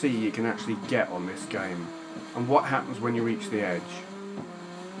out to sea you can actually get on this game, and what happens when you reach the edge.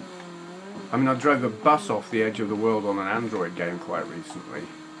 I mean, I drove a bus off the edge of the world on an Android game quite recently.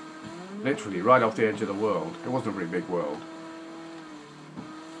 Literally, right off the edge of the world. It wasn't a very big world.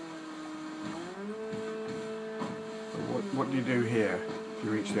 But what do you do here if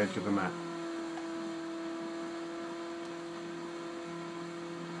you reach the edge of the map?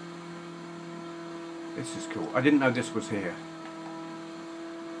 This is cool. I didn't know this was here.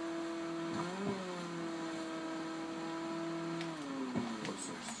 What's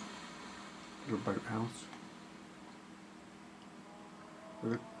this? Little boathouse.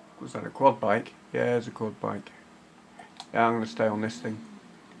 Was that a quad bike? Yeah, it's a quad bike. Yeah, I'm going to stay on this thing.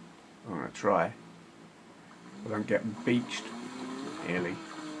 I'm going to try. I don't get beached. Nearly.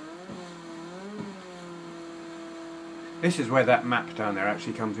 This is where that map down there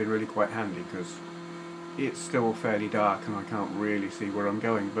actually comes in really quite handy, because it's still fairly dark and I can't really see where I'm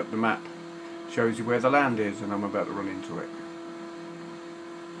going, but the map shows you where the land is, and I'm about to run into it.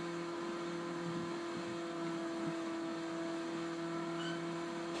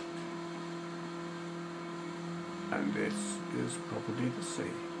 And this is probably the sea.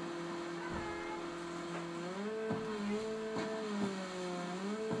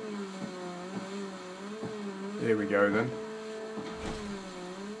 Here we go then.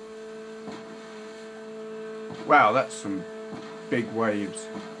 Wow, that's some big waves.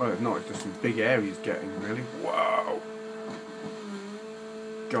 Well, it's not, it's just some big air he's getting, really. Wow!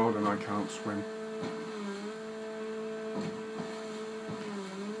 God, and I can't swim.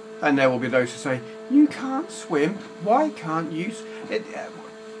 And there will be those who say, you can't swim, why can't you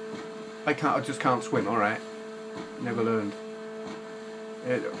I just can't swim, alright. Never learned.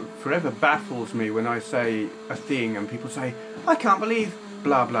 It forever baffles me when I say a thing and people say, I can't believe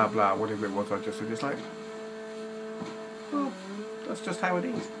blah blah blah, whatever it was I just said. It's like, well, that's just how it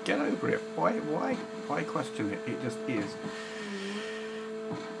is. Get over it. Why question it? It just is.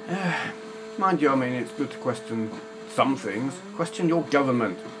 Mind you, I mean, it's good to question some things. Question your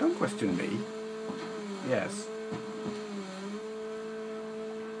government. Don't question me. Yes.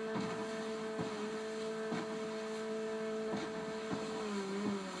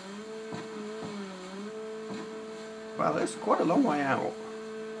 Well, that's quite a long way out.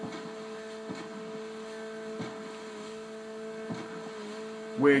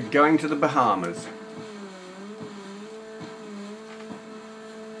 We're going to the Bahamas.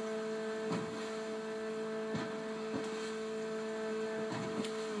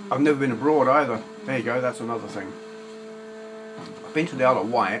 I've never been abroad either. There you go, that's another thing. I've been to the Isle of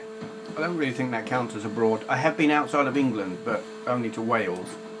Wight. I don't really think that counts as abroad. I have been outside of England, but only to Wales.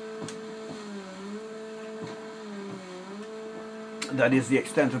 That is the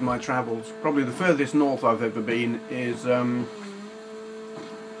extent of my travels. Probably the furthest north I've ever been is Durham.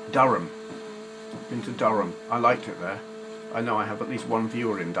 Been to Durham. I liked it there. I know I have at least one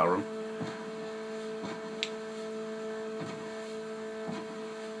viewer in Durham.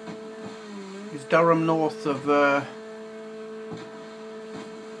 Is Durham north of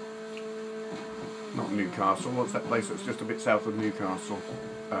not Newcastle? What's that place that's just a bit south of Newcastle?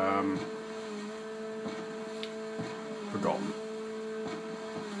 Forgotten.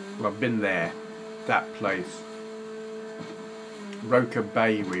 Well, I've been there. That place. Roker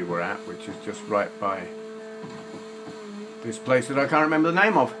Bay we were at, which is just right by This place that I can't remember the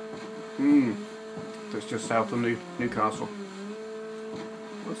name of. That's just south of Newcastle.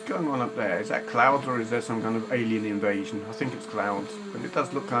 What's going on up there? Is that clouds or is there some kind of alien invasion? I think it's clouds, but it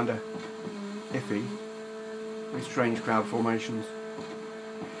does look kind of iffy. Very strange cloud formations.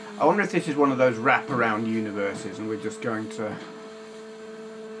 I wonder if this is one of those wrap-around universes and we're just going to...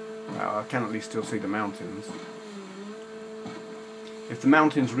 Well, I can at least still see the mountains. If the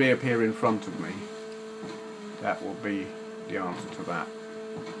mountains reappear in front of me, that will be the answer to that.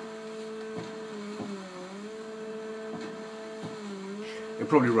 They'll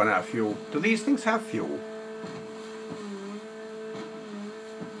probably run out of fuel. Do these things have fuel?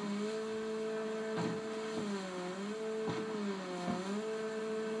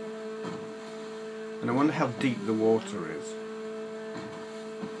 And I wonder how deep the water is.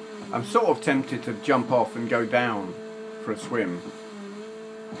 I'm sort of tempted to jump off and go down for a swim,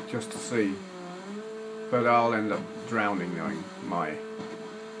 just to see. But I'll end up drowning knowing my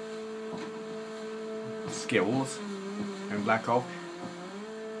skills in black hole.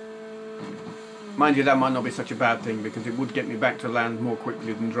 Mind you, that might not be such a bad thing because it would get me back to land more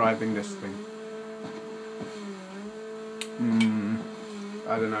quickly than driving this thing.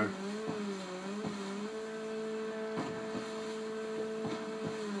 I don't know.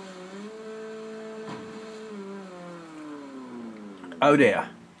 Oh dear.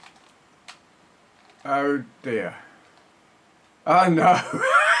 Oh dear. Oh no.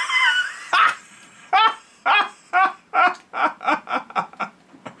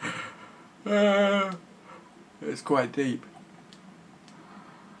 It's quite deep.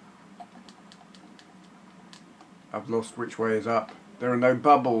 I've lost which way is up. There are no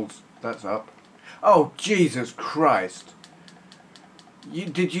bubbles. That's up. Oh Jesus Christ.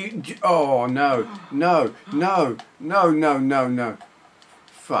 Oh no. No. No. No, no, no, no.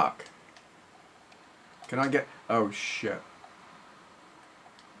 Fuck. Can I get... Oh shit.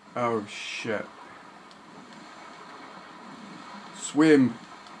 Oh shit. Swim.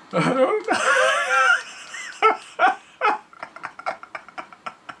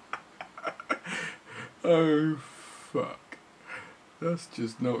 Oh fuck. That's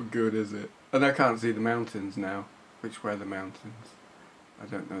just not good, is it? And I can't see the mountains now. Which way are the mountains? I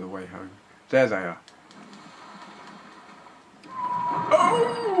don't know the way home. There they are.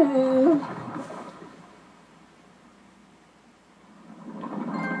 Oh!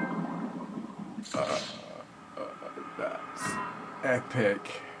 That's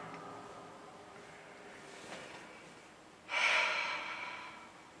epic.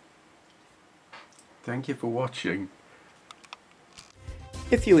 Thank you for watching.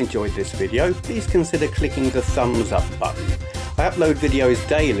 If you enjoyed this video, please consider clicking the thumbs up button. I upload videos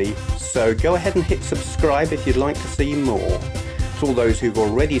daily, so go ahead and hit subscribe if you'd like to see more. To all those who've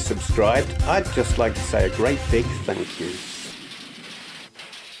already subscribed, I'd just like to say a great big thank you.